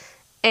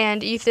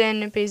 And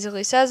Ethan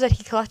basically says that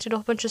he collected a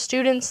whole bunch of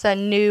students that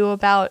knew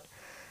about,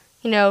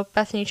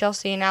 Bethany,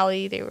 Chelsea, and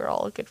Allie. They were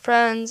all good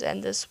friends.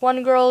 And this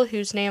one girl,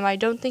 whose name I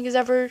don't think is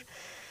ever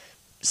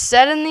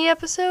said in the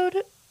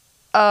episode,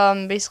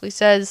 basically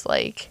says,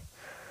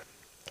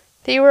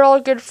 they were all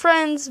good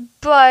friends,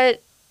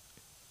 but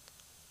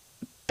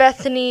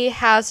Bethany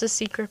has a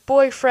secret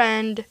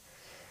boyfriend,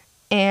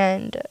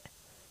 and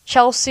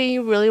Chelsea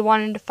really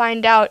wanted to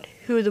find out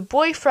who the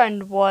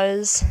boyfriend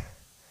was.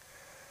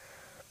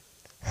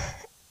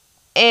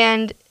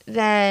 And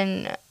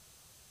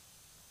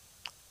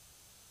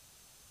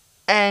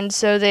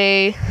so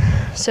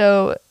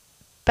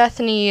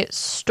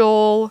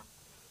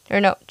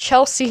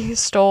Chelsea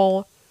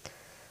stole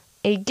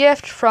a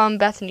gift from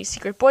Bethany's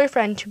secret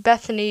boyfriend to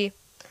Bethany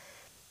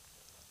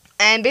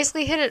and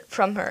basically hid it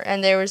from her.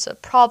 And there was a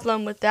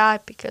problem with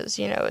that because,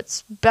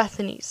 it's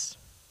Bethany's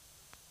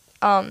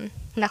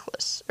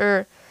necklace,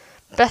 or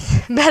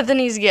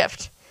Bethany's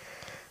gift.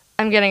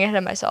 I'm getting ahead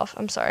of myself.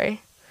 I'm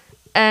sorry.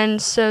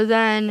 And so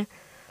then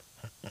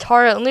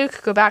Tara and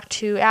Luke go back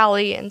to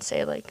Allie and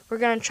say, we're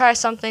going to try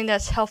something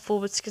that's helpful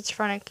with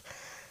schizophrenic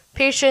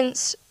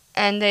patients.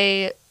 And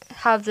they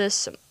have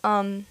this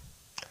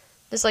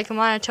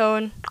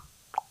monotone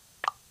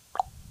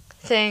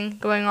thing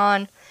going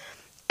on.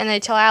 And they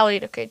tell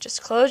Allie, okay,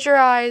 just close your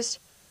eyes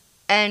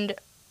and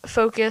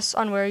focus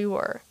on where you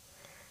were.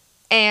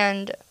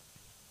 And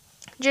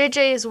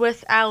JJ is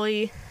with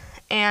Allie,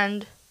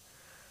 and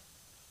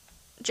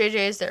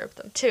JJ is there with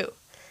them too.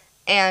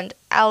 And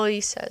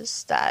Allie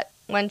says that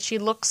when she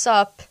looks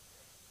up,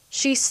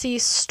 she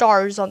sees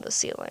stars on the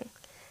ceiling.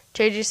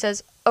 JJ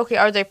says, okay,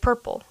 are they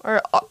purple?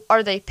 Or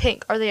are they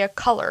pink? Are they a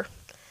color?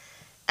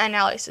 And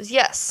Allie says,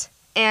 yes.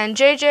 And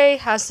JJ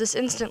has this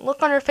instant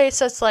look on her face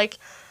that's like,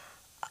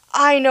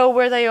 I know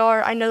where they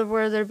are, I know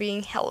where they're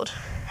being held.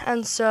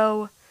 And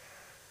so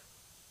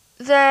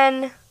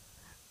then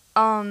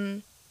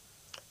the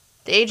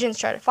agents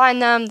try to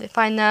find them, they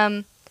find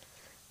them,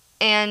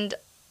 and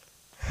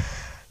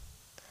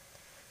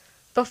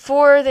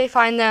before they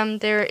find them,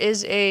 there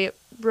is a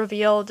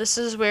reveal. This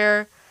is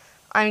where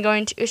I'm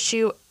going to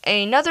issue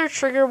another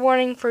trigger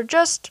warning for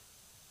just,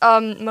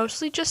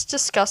 mostly just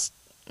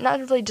not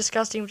really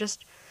disgusting,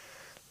 just,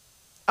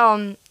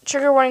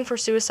 trigger warning for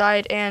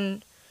suicide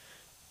and,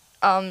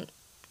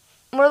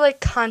 more like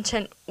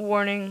content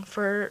warning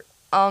for,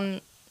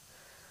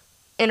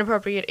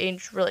 inappropriate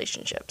age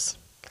relationships.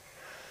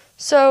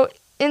 So,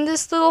 in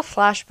this little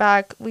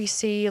flashback, we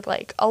see,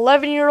 like,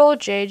 11-year-old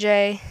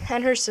JJ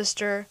and her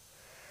sister,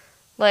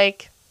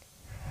 like,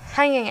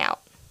 hanging out.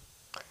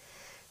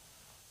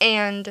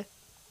 And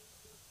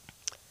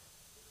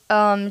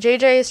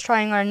JJ is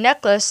trying on a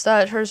necklace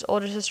that her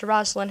older sister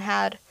Rosalind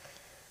had.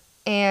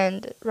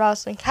 And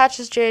Rosalind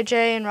catches JJ,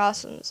 and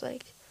Rosalind's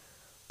like,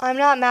 I'm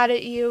not mad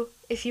at you.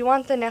 If you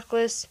want the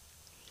necklace,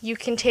 you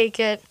can take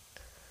it.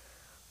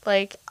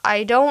 Like,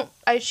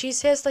 she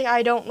says, like,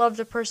 I don't love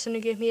the person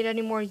who gave me it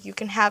anymore. You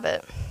can have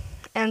it.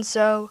 And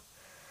so,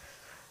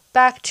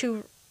 back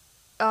to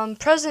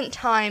present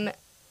time,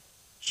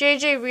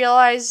 JJ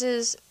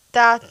realizes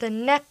that the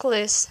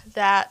necklace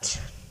that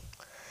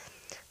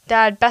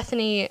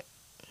Bethany,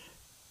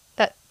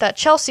 that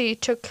Chelsea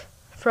took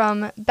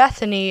from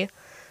Bethany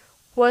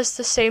was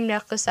the same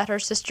necklace that her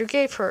sister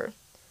gave her.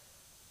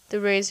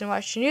 The reason why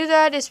she knew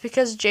that is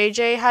because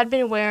JJ had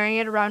been wearing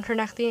it around her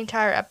neck the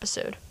entire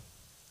episode.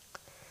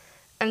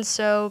 And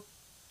so,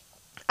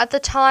 at the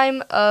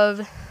time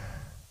of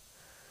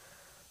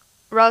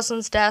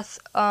Rosalind's death,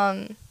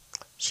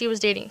 she was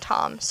dating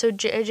Tom. So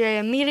JJ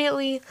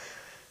immediately,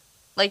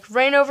 like,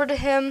 ran over to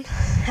him,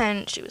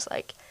 and she was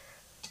like,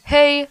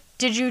 hey,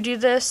 did you do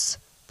this?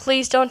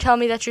 Please don't tell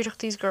me that you took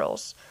these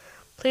girls.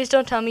 Please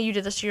don't tell me you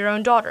did this to your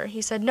own daughter.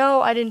 He said,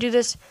 no, I didn't do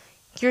this.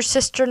 Your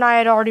sister and I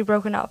had already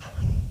broken up.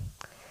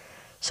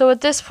 So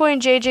at this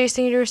point, JJ's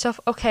thinking to herself,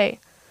 okay,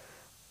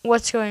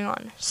 what's going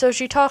on? So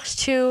she talks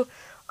to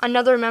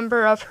another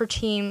member of her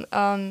team,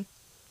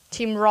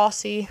 Team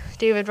Rossi,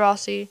 David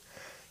Rossi.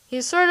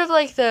 He's sort of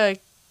like the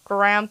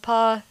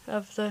grandpa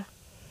of the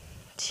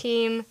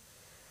team.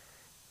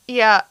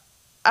 Yeah,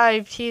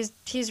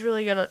 he's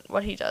really good at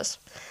what he does.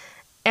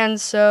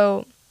 And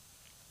so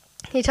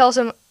he tells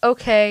him,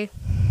 okay,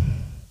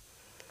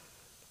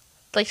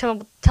 like, tell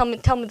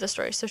me the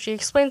story. So she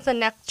explains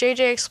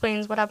JJ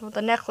explains what happened with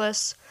the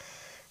necklace,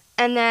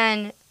 and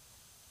then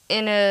we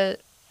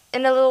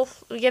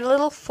get a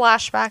little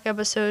flashback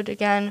episode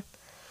again,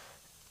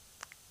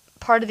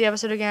 part of the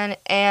episode again,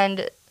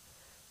 and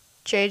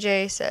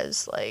JJ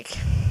says, like,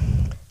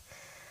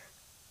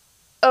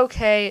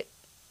 okay,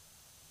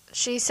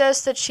 she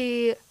says that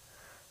she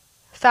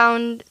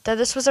found that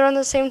this was around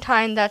the same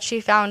time that she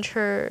found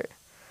her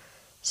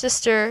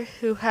sister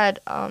who had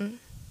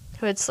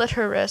slit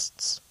her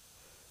wrists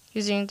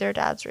using their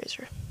dad's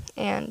razor,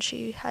 and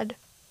she had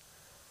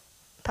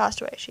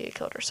passed away. She had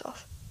killed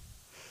herself.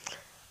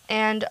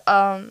 And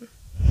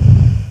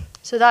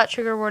so that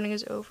trigger warning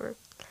is over.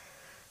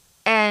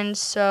 And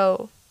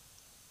so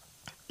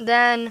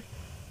then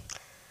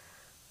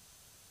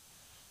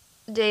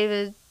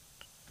David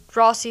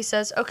Rossi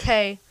says,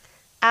 okay,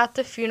 at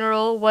the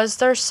funeral, was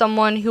there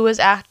someone who was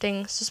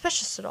acting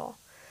suspicious at all?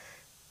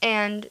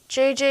 And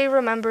JJ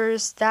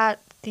remembers that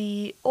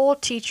the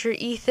old teacher,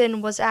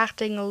 Ethan, was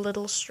acting a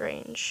little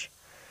strange.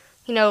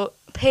 You know,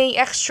 paying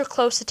extra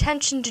close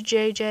attention to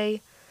JJ,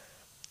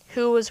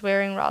 who was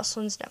wearing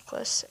Rosalind's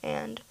necklace.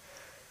 And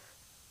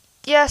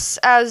yes,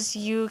 as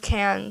you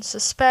can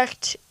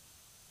suspect,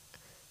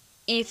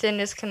 Ethan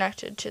is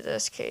connected to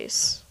this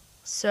case.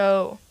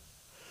 So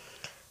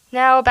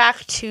now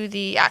back to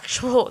the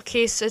actual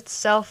case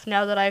itself,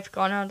 now that I've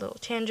gone on a little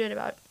tangent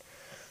about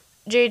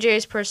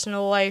JJ's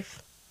personal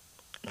life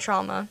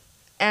trauma.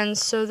 And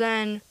so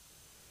then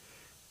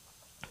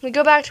we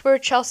go back to where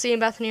Chelsea and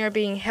Bethany are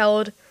being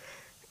held,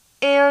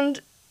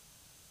 and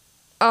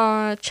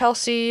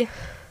Chelsea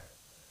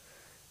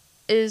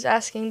is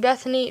asking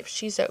Bethany if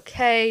she's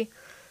okay.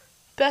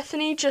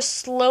 Bethany just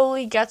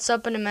slowly gets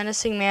up in a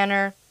menacing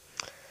manner,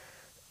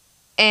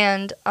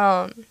 and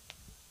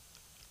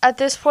at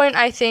this point,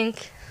 I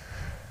think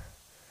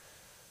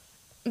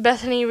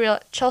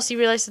Chelsea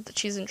realizes that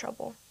she's in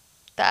trouble.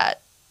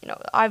 That, you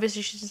know,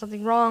 obviously she's done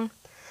something wrong.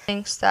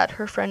 Thinks that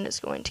her friend is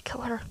going to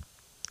kill her.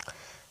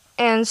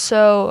 And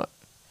so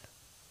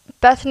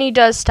Bethany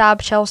does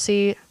stab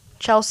Chelsea.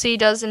 Chelsea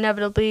does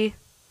inevitably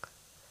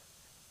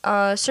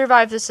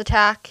survive this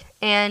attack.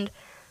 And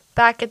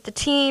back at the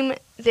team,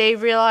 they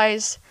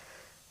realize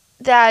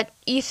that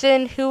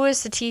Ethan, who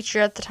was the teacher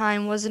at the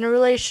time, is in a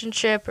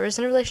relationship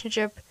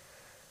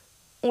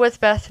with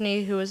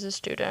Bethany, who is a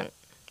student.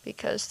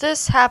 Because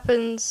this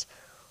happens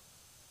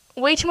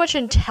way too much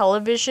in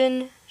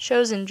television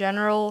shows in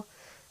general,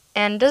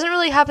 and doesn't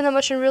really happen that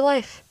much in real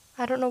life.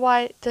 I don't know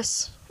why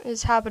this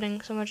is happening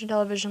so much in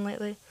television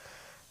lately.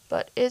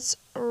 but it's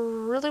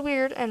really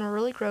weird and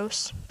really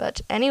gross.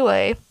 But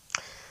anyway,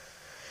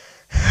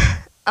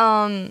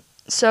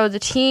 so the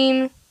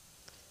team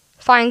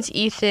finds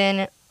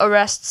Ethan,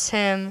 arrests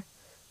him,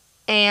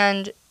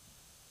 and,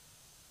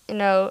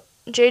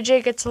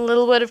 JJ gets a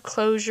little bit of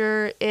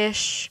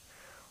closure-ish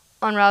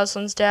on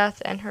Rosalind's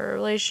death and her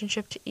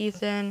relationship to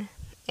Ethan,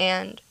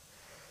 and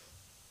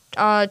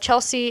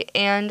Chelsea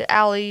and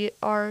Allie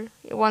are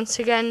once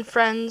again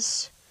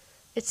friends.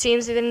 It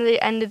seems at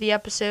the end of the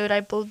episode,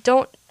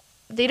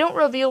 they don't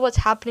reveal what's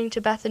happening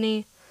to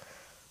Bethany,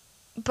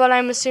 but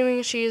I'm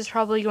assuming she is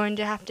probably going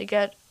to have to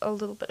get a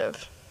little bit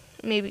of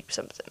maybe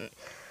something.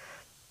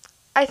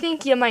 I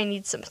think you might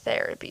need some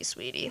therapy,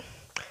 sweetie.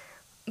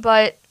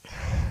 But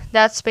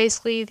that's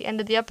basically the end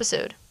of the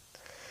episode.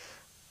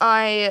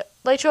 I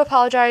like to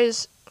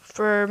apologize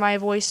for my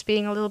voice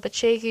being a little bit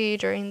shaky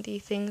during the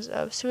things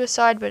of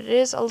suicide, but it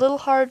is a little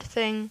hard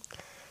thing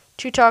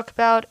to talk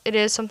about. It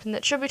is something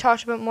that should be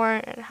talked about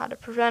more and how to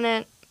prevent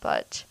it,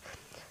 but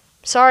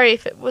sorry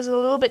if it was a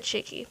little bit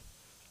shaky.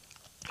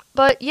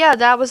 But yeah,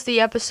 that was the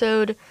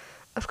episode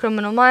of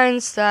Criminal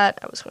Minds that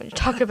I was going to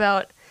talk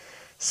about.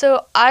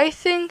 So I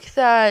think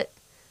that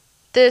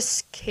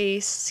this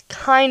case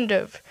kind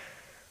of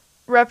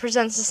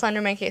represents the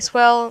Slenderman case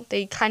well.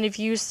 They kind of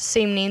use the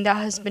same name that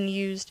has been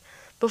used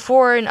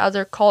before in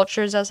other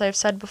cultures, as I've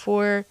said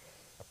before.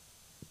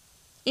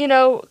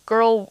 A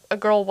girl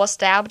was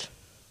stabbed.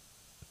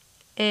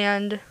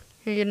 And,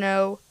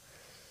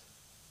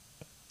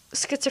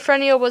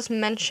 schizophrenia was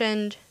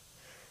mentioned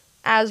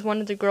as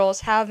one of the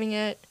girls having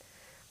it.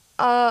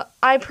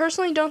 I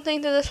personally don't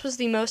think that this was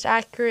the most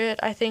accurate.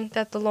 I think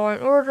that the Law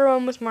and Order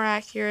one was more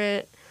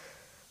accurate.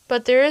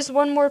 But there is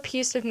one more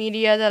piece of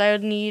media that I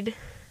would need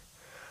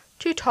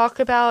to talk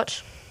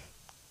about,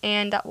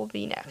 and that will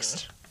be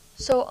next.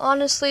 So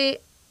honestly,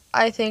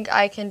 I think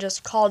I can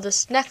just call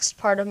this next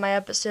part of my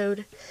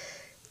episode,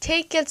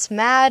 Tate Gets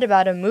Mad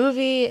About a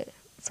Movie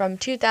from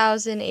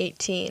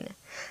 2018.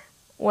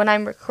 When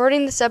I'm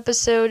recording this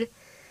episode,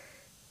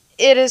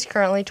 it is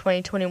currently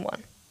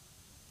 2021.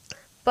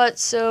 But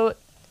so,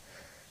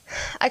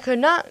 I could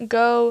not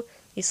go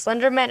the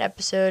Slenderman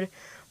episode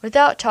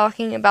without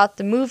talking about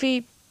the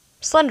movie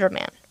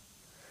Slenderman.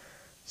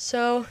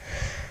 So,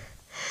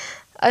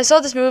 I saw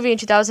this movie in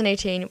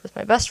 2018 with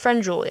my best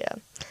friend Julia.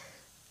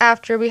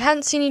 After we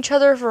hadn't seen each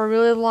other for a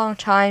really long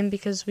time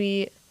because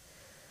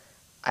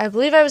I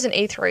believe I was in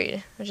 8th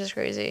grade, which is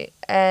crazy,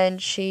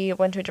 and she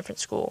went to a different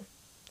school,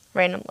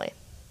 randomly.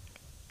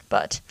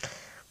 But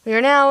we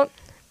are now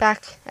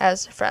back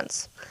as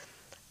friends.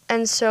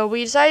 And so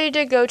we decided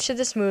to go to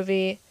this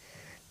movie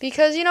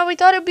because, we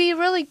thought it would be a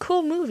really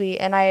cool movie,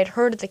 and I had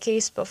heard of the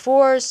case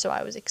before, so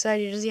I was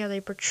excited to see how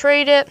they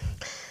portrayed it.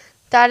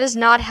 That is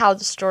not how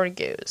the story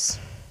goes.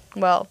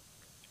 Well,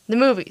 the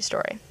movie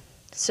story.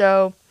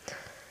 So,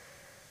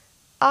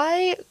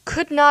 I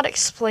could not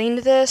explain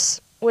this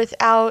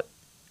without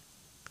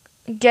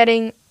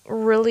getting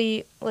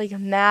really,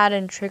 mad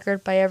and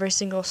triggered by every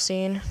single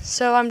scene.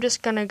 So, I'm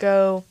just gonna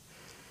go.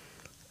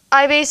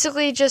 I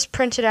basically just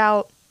printed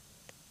out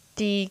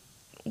the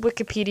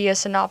Wikipedia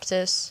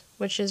synopsis,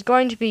 which is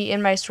going to be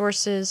in my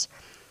sources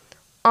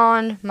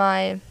on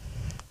my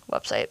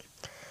website.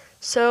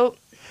 So,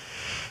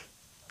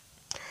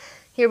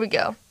 here we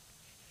go.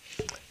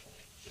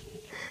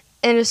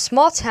 In a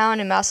small town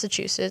in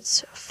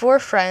Massachusetts, 4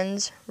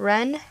 friends,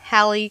 Ren,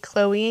 Hallie,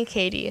 Chloe, and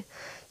Katie,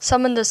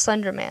 summon the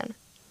Slender Man.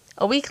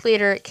 A week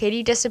later,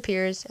 Katie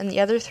disappears, and the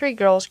other 3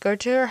 girls go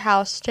to her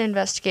house to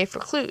investigate for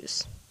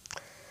clues.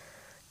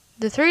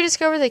 The 3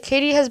 discover that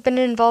Katie has been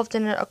involved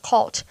in a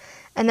cult,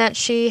 and that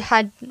she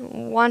had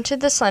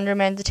wanted the Slender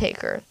Man to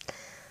take her.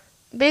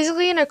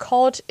 Basically, an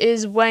occult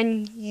is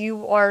when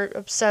you are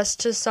obsessed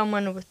to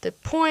someone to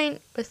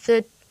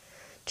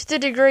the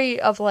degree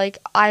of,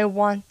 I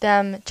want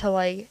them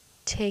to,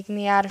 take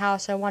me out of the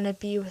house. I want to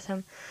be with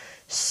them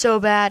so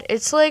bad.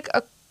 It's like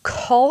a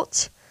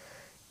cult,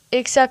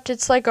 except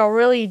it's like a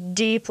really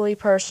deeply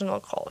personal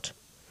cult.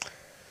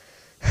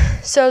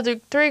 So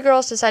the 3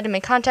 girls decide to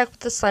make contact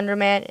with the Slender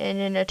Man in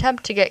an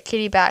attempt to get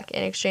Kitty back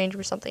in exchange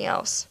for something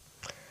else.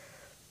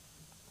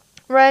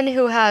 Ren,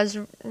 who has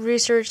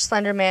researched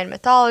Slender Man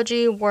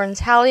mythology,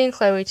 warns Hallie and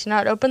Chloe to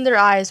not open their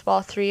eyes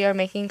while 3 are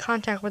making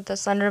contact with the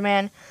Slender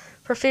Man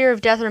for fear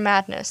of death or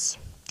madness.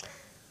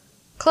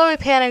 Chloe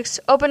panics,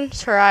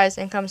 opens her eyes,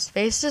 and comes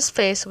face to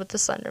face with the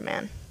Slender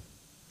Man.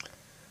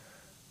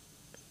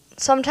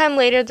 Sometime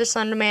later, the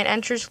Slender Man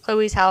enters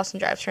Chloe's house and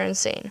drives her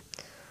insane.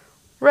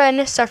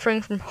 Ren,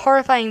 suffering from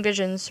horrifying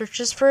visions,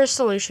 searches for a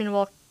solution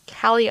while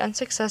Hallie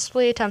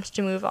unsuccessfully attempts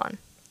to move on.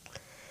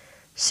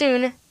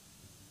 Soon,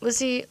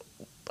 Lizzie,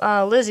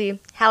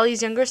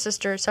 Hallie's younger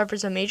sister,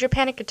 suffers a major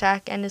panic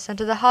attack and is sent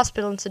to the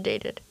hospital and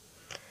sedated.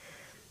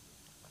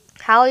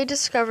 Hallie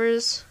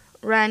discovers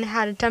Ren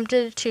had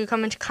attempted to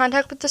come into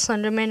contact with the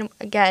Slender Man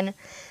again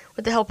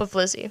with the help of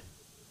Lizzie.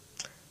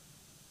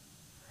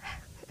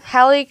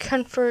 Hallie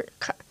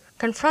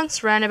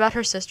confronts Ren about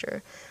her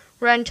sister.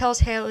 Ren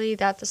tells Hallie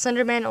that the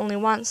Slender Man only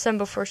wants them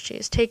before she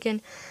is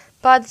taken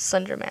by the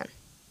Slender Man.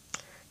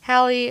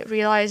 Hallie,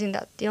 realizing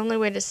that the only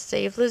way to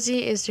save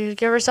Lizzie is to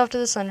give herself to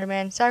the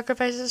Slenderman,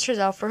 sacrifices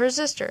herself for her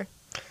sister.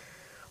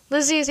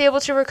 Lizzie is able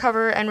to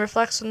recover and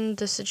reflects on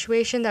the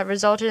situation that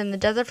resulted in the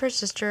death of her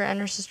sister and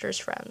her sister's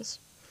friends.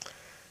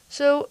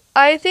 So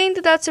I think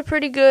that that's a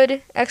pretty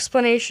good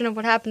explanation of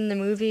what happened in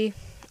the movie.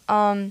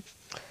 No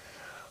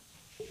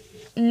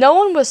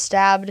one was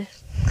stabbed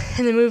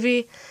in the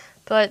movie,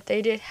 but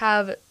they did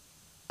have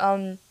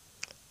times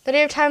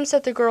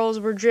that the girls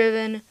were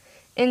driven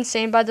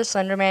insane by the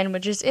Slenderman,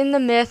 which is in the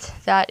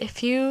myth that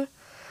if you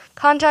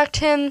contact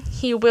him,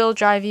 he will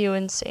drive you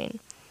insane.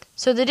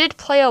 So they did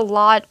play a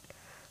lot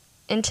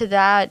into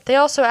that. They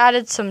also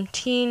added some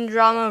teen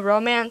drama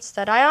romance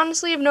that I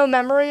honestly have no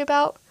memory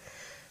about.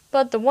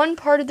 But the one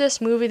part of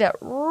this movie that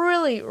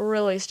really,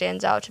 really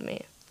stands out to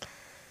me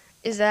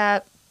is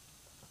that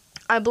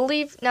I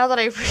believe, now that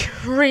I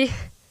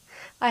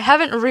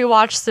haven't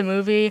rewatched the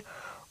movie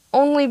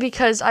only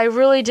because I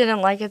really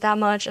didn't like it that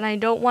much and I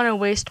don't want to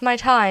waste my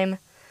time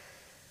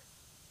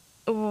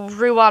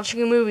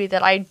rewatching a movie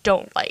that I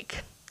don't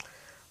like.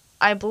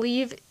 I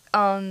believe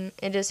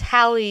it is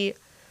Hallie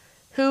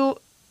who,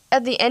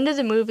 at the end of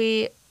the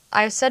movie,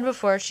 I've said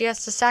before, she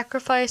has to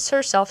sacrifice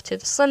herself to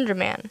the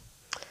Slenderman.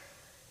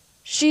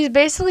 She's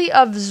basically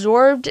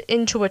absorbed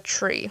into a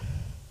tree.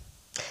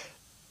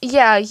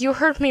 Yeah, you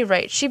heard me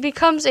right. She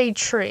becomes a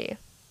tree.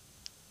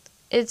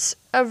 It's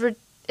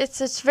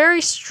this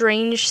very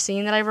strange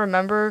scene that I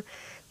remember.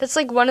 That's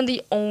like one of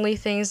the only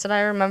things that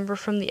I remember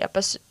from the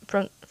episode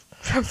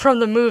from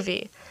the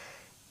movie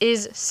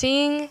is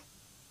seeing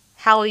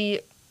Hallie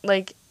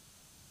like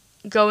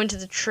go into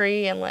the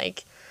tree and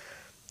like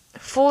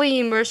fully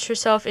immerse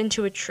herself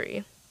into a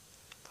tree.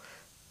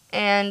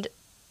 And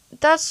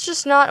that's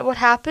just not what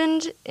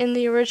happened in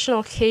the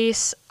original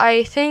case.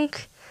 I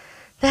think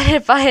that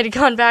if I had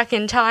gone back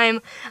in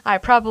time, I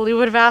probably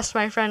would have asked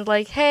my friend,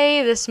 like,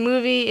 hey, this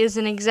movie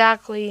isn't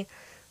exactly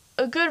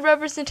a good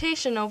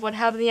representation of what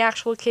happened in the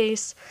actual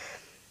case.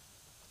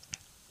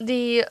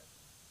 The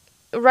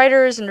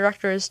writers and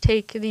directors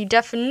take the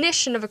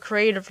definition of a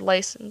creative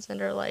license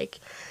and are like,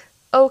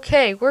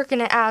 okay, we're going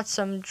to add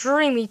some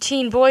dreamy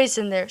teen boys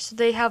in there so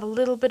they have a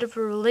little bit of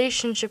a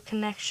relationship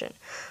connection.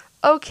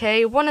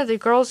 Okay, one of the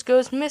girls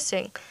goes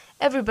missing.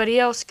 Everybody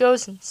else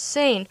goes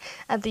insane.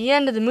 At the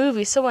end of the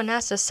movie, someone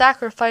has to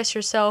sacrifice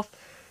herself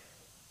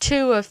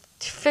to a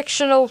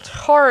fictional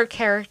horror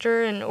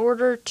character in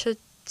order to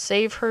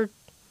save her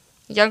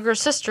younger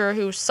sister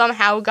who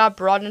somehow got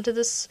brought into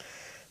this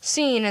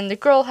scene, and the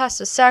girl has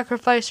to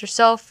sacrifice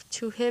herself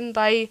to him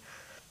by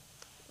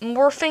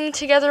morphing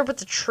together with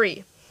the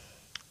tree.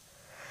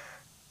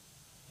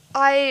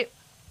 I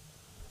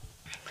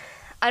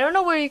don't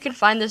know where you can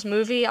find this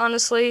movie,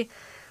 honestly.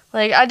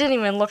 Like, I didn't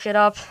even look it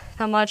up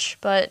that much,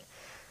 but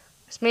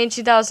it's made in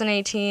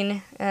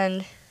 2018,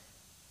 and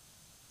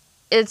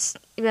it's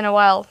been a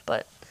while,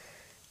 but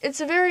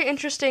it's a very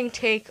interesting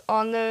take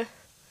on the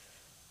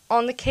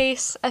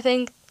case, I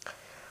think,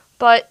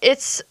 but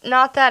it's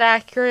not that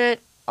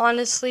accurate.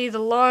 Honestly, the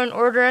Law and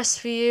Order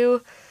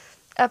SVU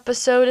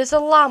episode is a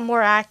lot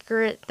more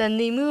accurate than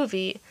the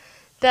movie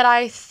that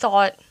I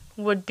thought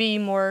would be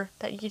more,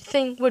 that you'd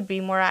think would be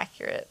more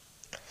accurate.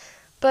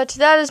 But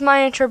that is my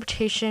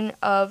interpretation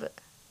of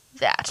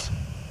that.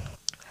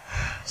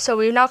 So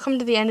we've now come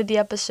to the end of the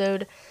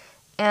episode,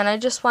 and I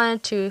just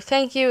wanted to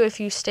thank you if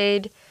you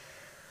stayed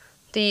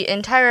the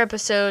entire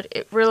episode.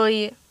 It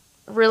really,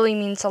 really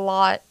means a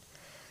lot.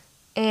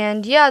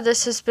 And yeah,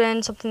 this has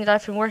been something that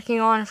I've been working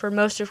on for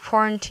most of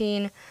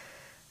quarantine.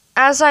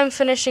 As I'm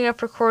finishing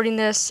up recording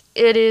this,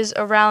 it is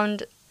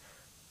around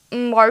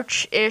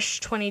March-ish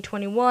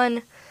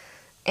 2021.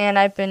 And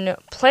I've been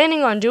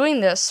planning on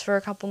doing this for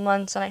a couple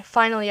months, and I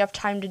finally have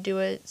time to do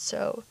it.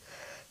 So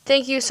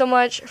thank you so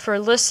much for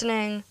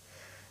listening.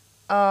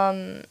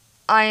 I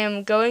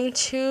am going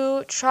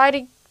to try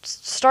to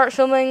start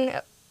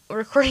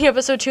recording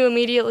episode 2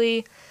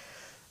 immediately.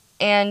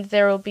 And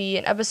there will be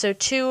an episode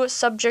 2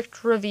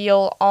 subject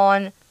reveal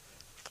on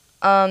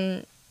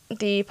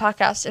the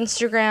podcast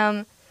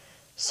Instagram.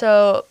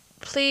 So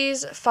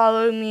please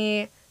follow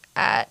me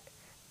at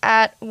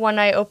One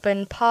Eye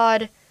Open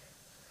Pod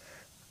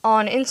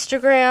on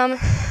Instagram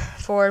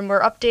for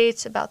more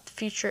updates about the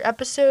future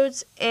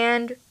episodes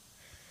and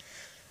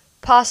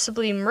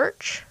possibly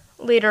merch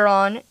later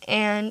on.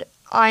 And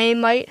I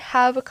might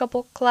have a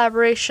couple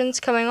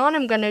collaborations coming on.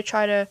 I'm going to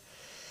try to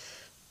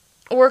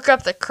work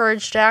up the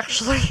courage to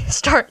actually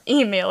start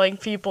emailing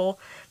people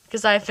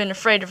because I've been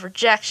afraid of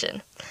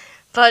rejection.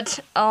 But,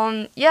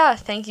 yeah,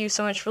 thank you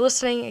so much for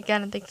listening.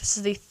 Again, I think this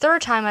is the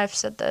third time I've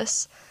said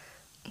this.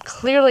 I'm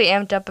clearly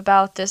amped up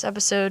about this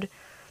episode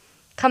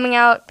coming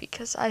out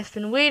because I've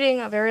been waiting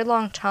a very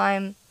long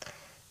time.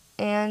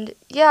 And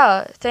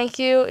yeah, thank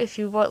you if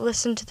you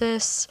listen to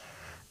this.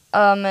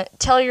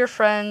 Tell your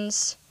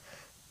friends.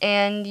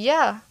 And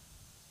yeah,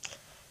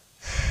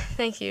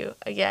 thank you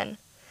again.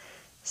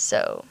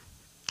 So,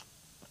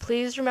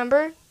 please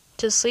remember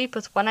to sleep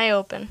with one eye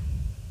open.